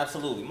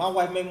 Absolutely. My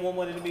wife made more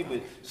money than me,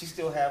 but she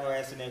still have her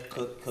ass in there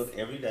cook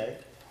every day.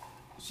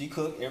 She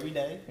cook every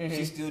day.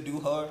 She still do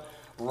her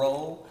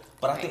role.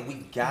 But I think we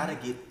gotta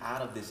get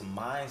out of this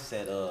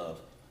mindset of,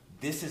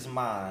 this is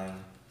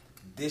mine,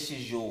 this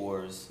is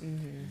yours,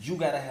 you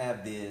gotta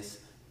have this,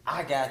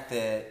 I got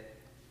that,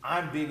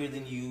 I'm bigger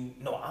than you,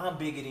 no, I'm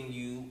bigger than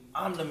you,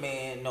 I'm the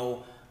man,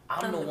 no,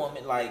 I'm the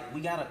woman. Like,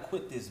 we gotta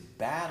quit this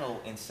battle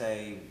and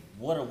say,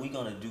 what are we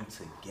gonna do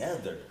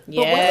together? But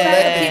what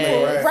about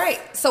people? Right.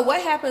 Right. So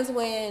what happens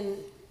when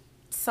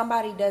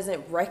somebody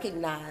doesn't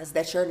recognize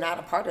that you're not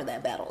a part of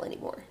that battle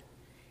anymore?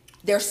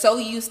 They're so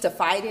used to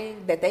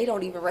fighting that they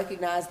don't even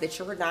recognize that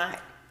you're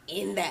not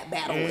in that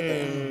battle with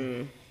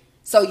them.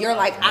 So you're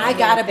like, I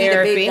gotta be the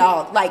Therapy. big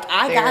dog. Like,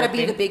 I gotta be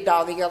Therapy. the big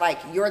dog. And you're like,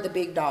 you're the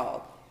big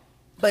dog.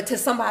 But to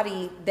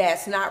somebody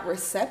that's not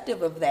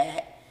receptive of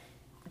that,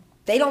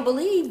 they don't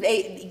believe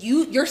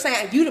you're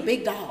saying you the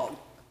big dog.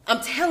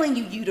 I'm telling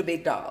you, you the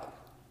big dog.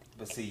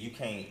 But see, you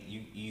can't.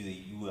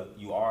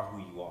 You are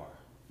who you are.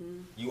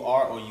 You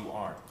are or you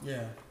aren't.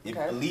 Yeah. If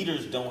Okay.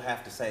 leaders don't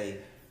have to say,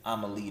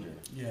 I'm a leader.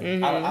 Yeah. You You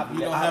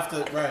don't have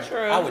to. Right. True.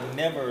 I would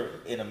never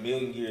in a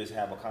million years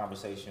have a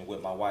conversation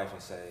with my wife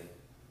and say,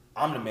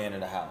 I'm the man of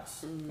the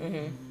house.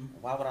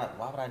 Why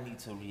would I need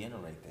to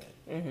reiterate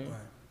that?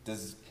 Right.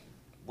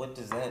 What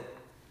does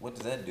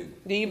that do?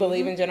 Do you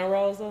believe in gender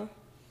roles though?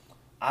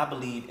 I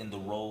believe in the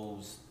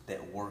roles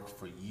that work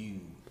for you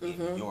in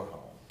your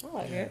home, I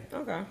like it.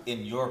 Okay.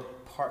 in your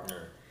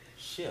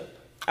partnership.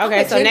 Okay,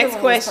 I'm a so gender next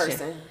roles question.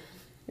 person.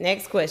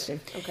 Next question.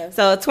 Okay.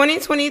 So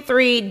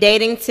 2023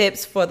 dating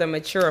tips for the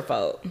mature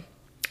folk.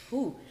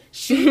 Ooh,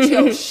 shoot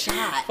your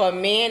shot. For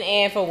men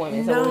and for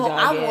women. So No, what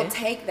I y'all will get?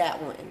 take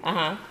that one.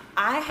 Uh-huh.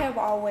 I have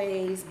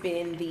always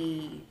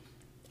been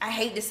I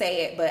hate to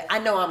say it, but I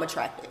know I'm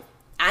attractive.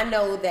 I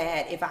know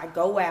that if I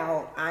go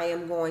out, I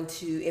am going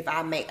to, if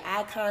I make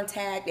eye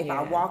contact, if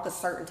I walk a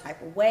certain type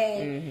of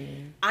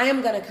way, I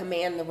am going to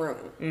command the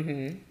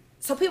room.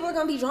 So people are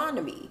going to be drawn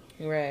to me.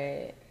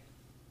 Right.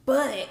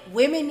 But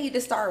women need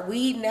to start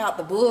weeding out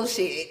the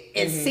bullshit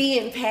and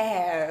seeing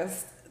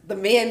past the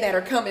men that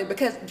are coming,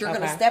 because you're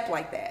going to Okay. step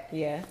like that.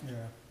 Yeah. Yeah.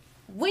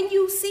 When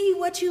you see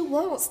what you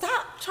want,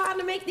 stop trying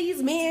to make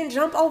these men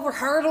jump over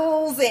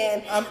hurdles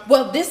and,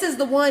 well, this is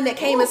the one that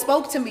came and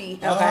spoke to me.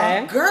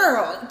 Okay.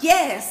 Girl,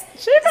 yes.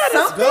 She better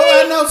Something- Go.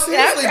 I know.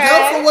 Seriously, Okay.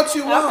 go for what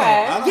you want.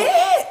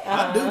 Okay.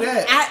 I do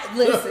that. I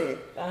listen.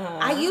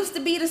 I used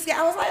to be this guy.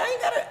 I was like,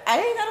 I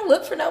ain't gotta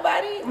look for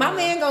nobody. My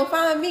man gonna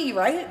find me,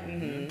 right?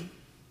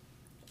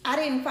 I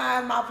didn't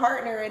find my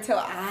partner until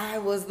I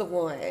was the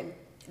one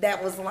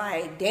that was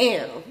like,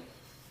 damn,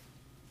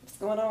 what's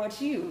going on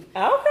with you?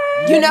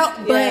 Okay. You know,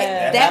 but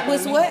Yeah. that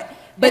was what.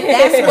 But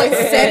that's what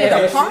set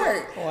it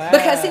apart. Wow.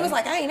 Because he was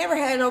like, I ain't never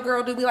had no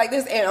girl do me like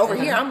this. And over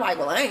here, I'm like,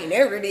 well, I ain't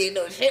never did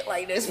no shit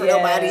like this for Yeah.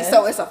 nobody.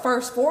 So it's a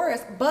first for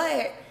us.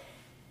 But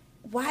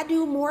why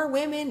do more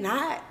women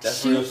not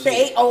That's real shoot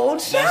shit. their own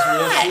That's real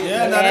shot? shit.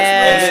 Yeah, no, Yeah.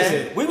 that's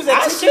real shit. We was at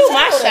I Tisha shoot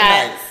my Taylor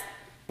that night. shots.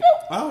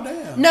 Oh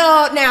damn.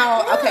 No,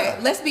 now, okay,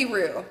 let's be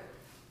real.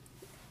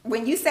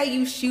 When you say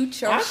you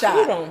shoot your I shot,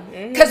 shoot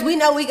 'em. because we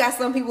know we got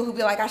some people who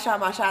be like, I shot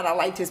my shot, I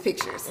liked his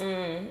pictures.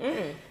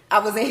 I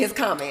was in his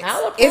comments.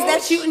 I'll Is that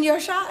approach- shooting your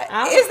shot?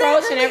 I'm Is that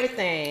approaching really?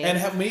 everything. And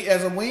have me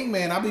as a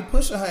wingman, I be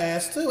pushing her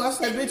ass too. I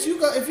say, bitch, you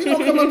go if you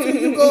don't come up to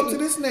you go up to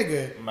this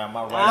nigga. My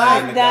right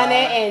I've hand done guy.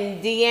 it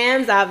in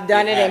DMs. I've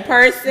done it in Yeah.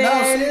 person.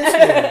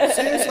 No,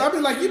 seriously. I be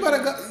like, you better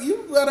go.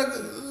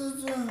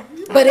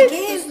 But this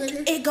again,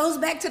 nigga. it goes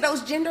back to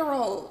those gender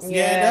roles.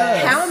 Yeah,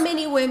 it does. How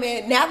many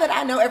women, now that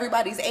I know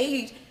everybody's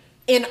age,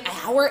 in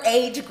our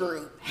age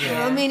group,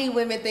 how many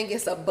women think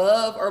it's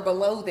above or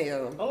below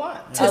them A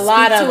lot. to a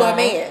lot speak of to them. a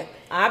man?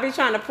 I be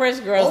trying to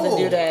press girls to Oh.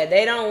 do that.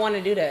 They don't want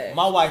to do that.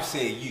 My wife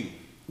said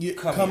you.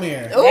 Come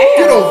here. Ooh.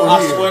 Get over I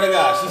here. swear to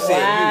God, she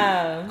said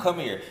Wow. you. Come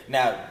here.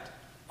 Now,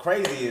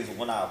 crazy is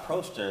when I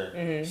approached her,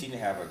 she didn't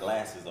have her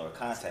glasses or her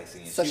contacts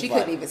in. So she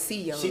couldn't even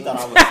see you. She thought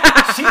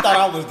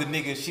I was the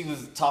nigga she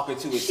was talking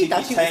to. She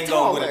thought she was Tango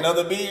taller. with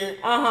another beard.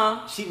 She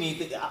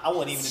I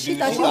wasn't even the She dude.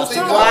 thought She she was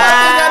thought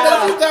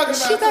taller.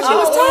 She She thought she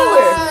was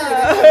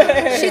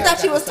taller. She thought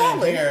she was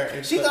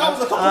taller. She thought I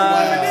was a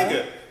completely different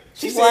nigga.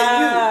 She said,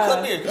 "You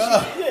come here." She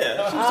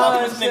was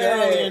talking to this nigga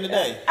earlier in the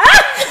day.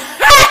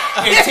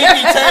 And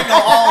Timmy Tango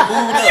all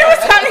moved up.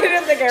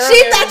 She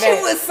thought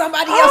you was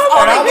somebody else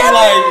And I was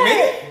like,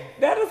 "Man,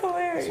 that is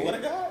hilarious. swear to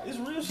God, it's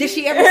real shit." Did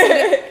she ever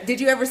see did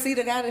you ever see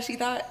the guy that she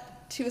thought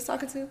she was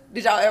talking to?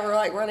 Did y'all ever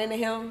like run into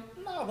him?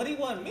 No, but he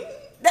wasn't me.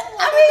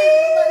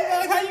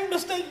 I How you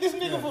mistake this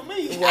nigga for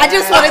me? mean, I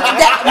just wanted to,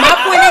 my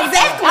point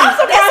exactly. I'm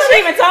surprised she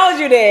even told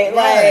you that.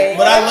 Right. Like,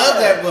 But I love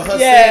that with her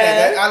saying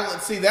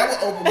that. That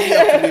would open me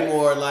up to be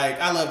more like,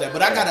 I love that.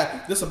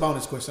 But this is a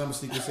bonus question. I'm going to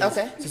sneak this in.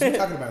 Okay. Since we're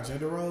talking about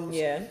gender roles,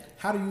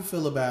 how do you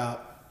feel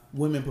about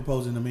women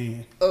proposing to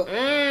men?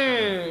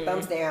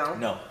 Thumbs down.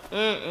 No.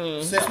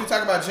 Since we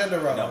talk about gender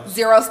roles.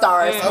 0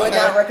 stars. Would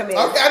not recommend.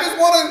 Okay, I just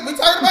want to, we're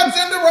talking about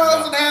gender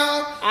roles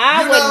now.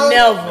 I would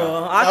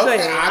never. I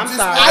couldn't. I'm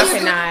sorry. I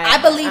could not.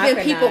 I believe I in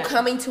could people not.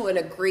 coming to an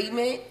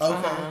agreement,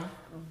 Okay.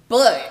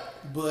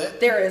 but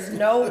there is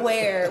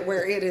nowhere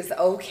where it is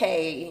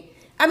okay.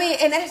 I mean,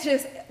 and that's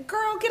just,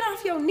 girl, get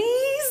off your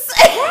knees.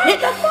 What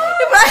the fuck?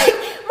 Like,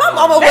 my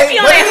mama would. Be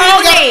on their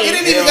whole knee. It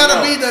didn't even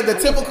gotta be the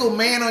typical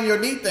man on your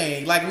knee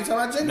thing. Like we talking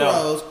about gender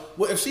roles.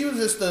 Well, if she was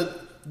just to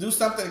do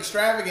something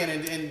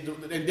extravagant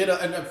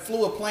and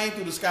flew a plane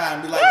through the sky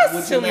and be like, That's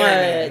 "Would too you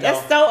marry me?" much.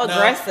 That's so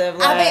aggressive.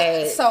 Like,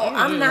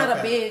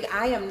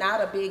 I am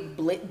not a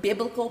big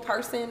biblical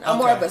person. I'm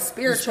more of a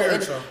spiritual.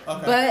 Okay.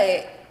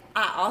 But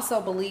I also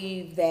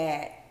believe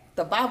that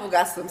the Bible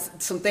got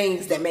some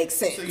things that make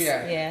sense. So,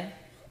 yeah.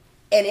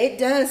 And it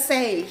does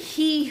say,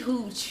 he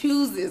who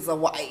chooses a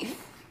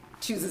wife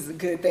chooses a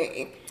good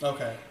thing.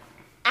 Okay.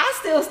 I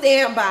still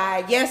stand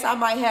by, yes, I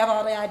might have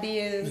all the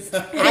ideas.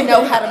 I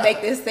know how to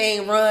make this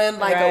thing run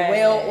like a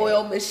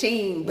well-oiled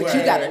machine, but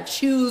you got to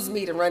choose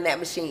me to run that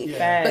machine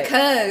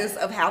because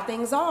of how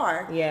things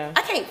are. Yeah.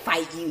 I can't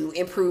fight you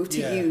and prove to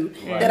you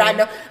that I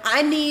know.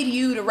 I need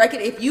you to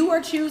reckon if you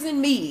are choosing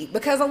me,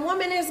 because a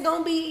woman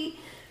going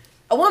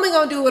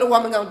to do what a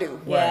woman going to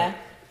do. Yeah.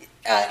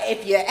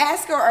 If you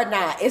ask her or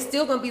not, it's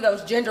still going to be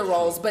those gender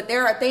roles. But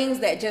there are things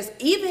that just,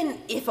 even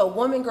if a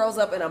woman grows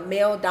up in a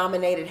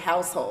male-dominated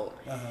household,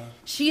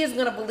 she is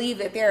going to believe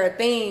that there are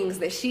things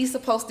that she's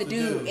supposed to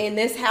do in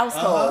this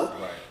household.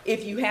 Right.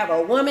 If you have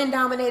a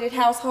woman-dominated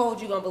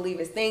household, you're going to believe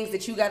it's things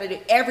that you got to do.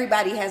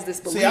 Everybody has this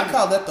belief. See, I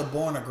call that the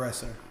born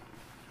aggressor.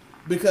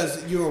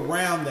 Because you're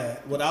around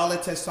that with all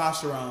that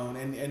testosterone.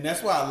 And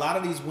that's why a lot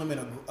of these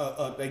women,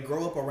 they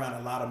grow up around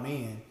a lot of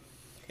men.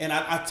 And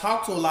I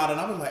talked to a lot, and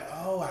I was like,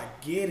 oh, I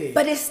get it.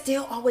 But it's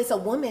still always a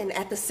woman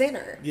at the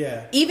center.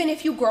 Yeah. Even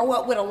if you grow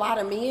up with a lot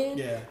of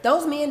men,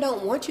 those men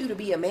don't want you to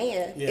be a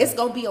man. Yeah. It's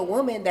going to be a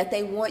woman that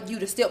they want you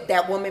to still.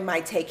 That woman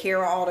might take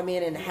care of all the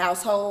men in the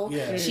household.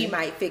 Yeah. She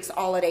might fix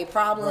all of their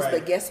problems. Right.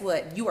 But guess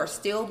what? You are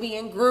still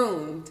being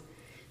groomed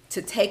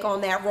to take on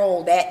that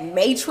role, that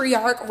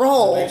matriarch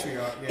role.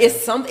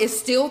 It's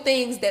still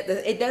things that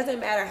it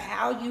doesn't matter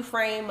how you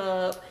frame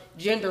up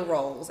gender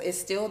roles. It's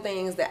still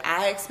things that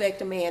I expect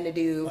a man to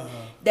do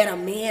that a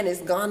man is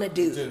gonna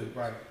do.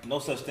 Right. No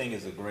such thing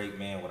as a great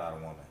man without a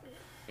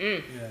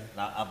woman.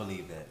 Yeah. I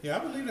believe that. Yeah, I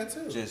believe that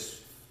too.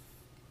 Just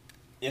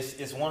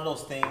it's one of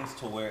those things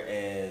to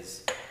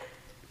whereas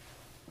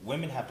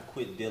women have to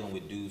quit dealing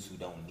with dudes who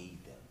don't need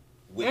them,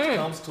 which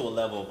comes to a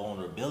level of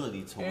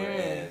vulnerability to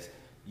whereas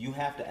you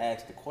have to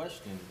ask the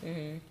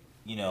question,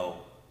 you know,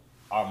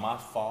 are my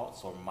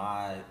faults or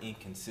my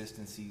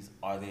inconsistencies,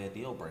 are they a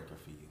deal breaker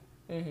for you?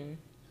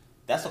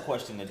 That's a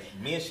question that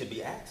men should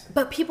be asking.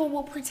 But people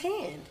will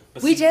pretend.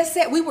 But We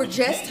see, were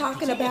just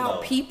talking about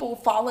though. people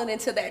falling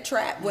into that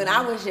trap. When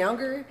I was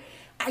younger,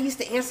 I used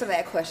to answer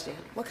that question.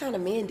 What kind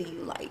of men do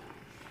you like?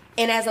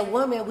 And as a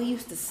woman, we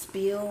used to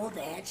spill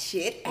that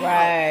shit out.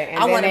 Right. And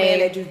I then want a man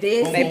that do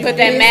this. They and put do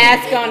that this,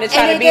 mask on to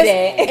try to be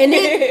that.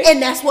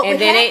 And that's what would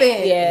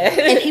happen. Yeah.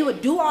 And he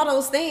would do all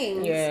those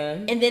things. Yeah.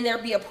 And then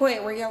there'd be a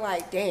point where you're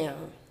like, damn,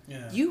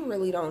 Yeah. you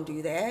really don't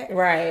do that.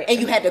 Right. And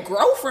you had to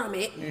grow from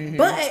it.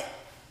 But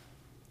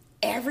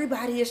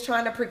everybody is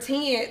trying to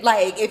pretend.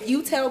 Like, if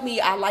you tell me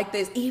I like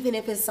this, even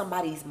if it's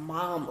somebody's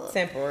mama.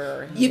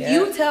 Temporary. If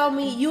you tell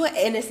me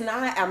and it's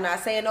not, I'm not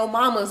saying no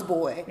mama's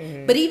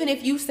boy, but even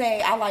if you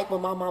say, I like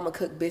when my mama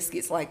cook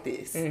biscuits like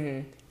this,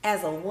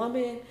 as a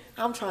woman,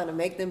 I'm trying to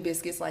make them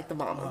biscuits like the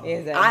mama.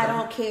 Exactly. I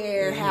don't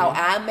care how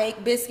I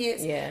make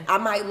biscuits. Yeah. I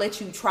might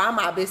let you try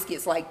my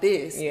biscuits like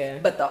this. Yeah.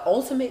 But the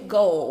ultimate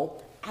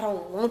goal, I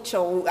don't want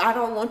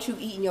you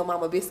eating your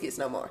mama biscuits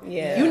no more.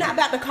 Yeah. You're not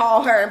about to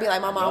call her and be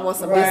like, my mom wants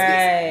some biscuits.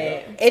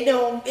 Right.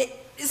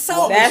 It's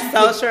so That's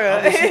so true.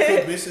 I wish you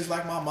could bitches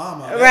like my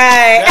mama.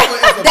 Right. I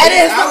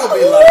would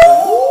be like,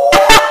 ooh.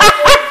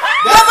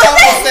 That's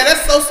almost saying,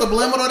 that's so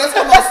subliminal. That's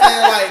almost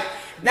saying like,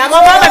 Now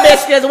my mama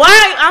biscuits.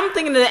 Why? I'm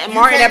thinking of the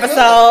Martin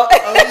episode.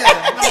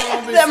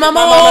 Oh yeah, my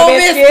mama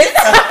biscuits.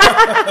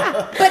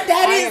 But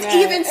that is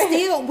even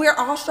still, we're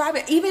all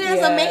striving. Even as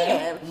a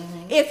man,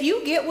 if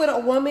you get with a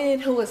woman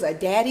who is a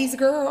daddy's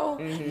girl,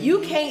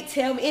 you can't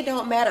tell me. It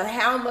don't matter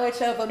how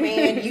much of a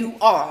man you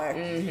are.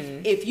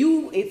 If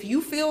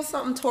you feel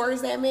something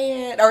towards that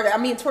man, or I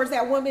mean towards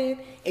that woman,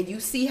 and you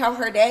see how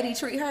her daddy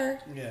treat her,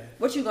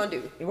 what you gonna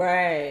do?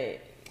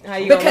 Right.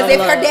 Because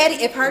if her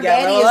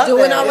daddy is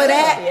doing all of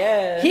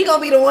that, he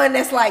gonna be the one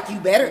that's like, you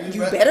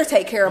better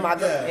take care of my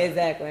girl.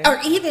 Exactly. Or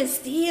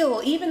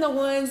even the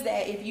ones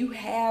that if you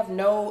have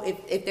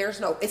if there's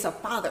no, it's a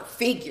father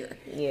figure.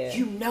 Yeah.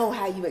 You know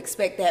how you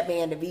expect that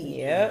man to be.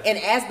 Yeah. And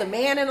as the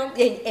man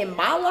in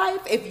my life,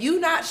 if you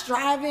not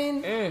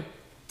striving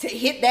to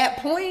hit that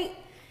point,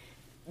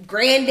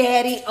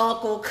 granddaddy,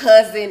 uncle,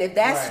 cousin, if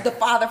that's the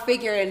father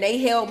figure and they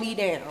held me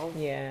down.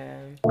 Yeah.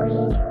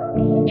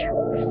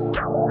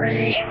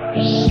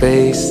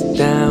 Face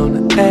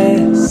down,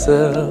 ass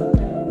up,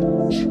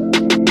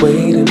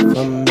 waiting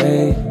for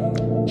me.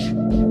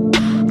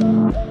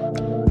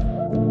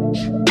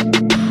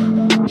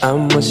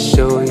 I'ma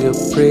show you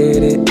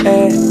pretty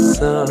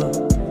ass up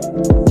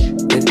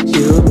that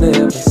you've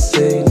never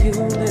seen.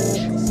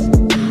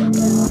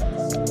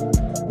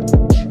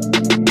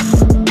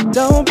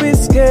 Don't be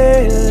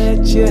scared,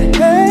 let your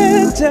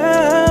head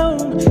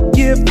down.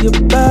 Give your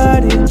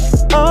body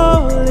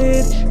all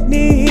it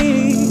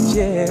needs,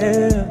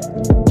 yeah.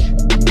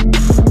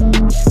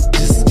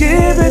 Just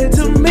give it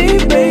to me,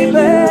 baby,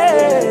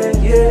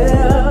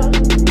 yeah.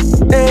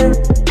 And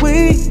we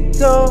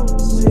gon'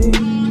 see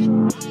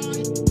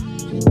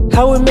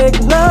how we make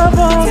love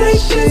on the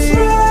sheet. Take this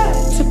ride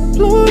to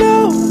Pluto,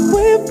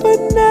 we're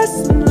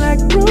finessing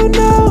like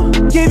Bruno.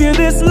 Give you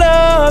this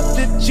love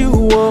that you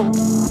want.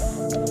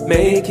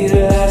 Make it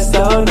last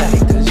all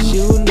night, cause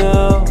you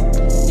know.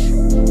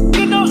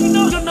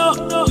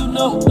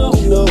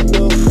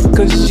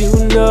 Cause you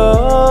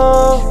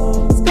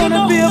know it's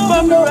gonna be a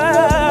bumpy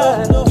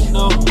ride.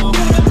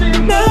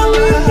 Now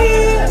we're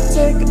here,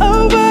 take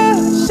over.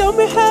 Show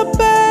me how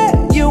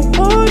bad you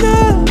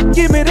wanna.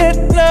 Give me that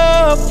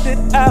love that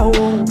I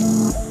want.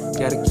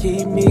 Gotta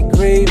keep me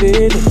craving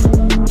it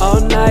all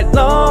night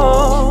long.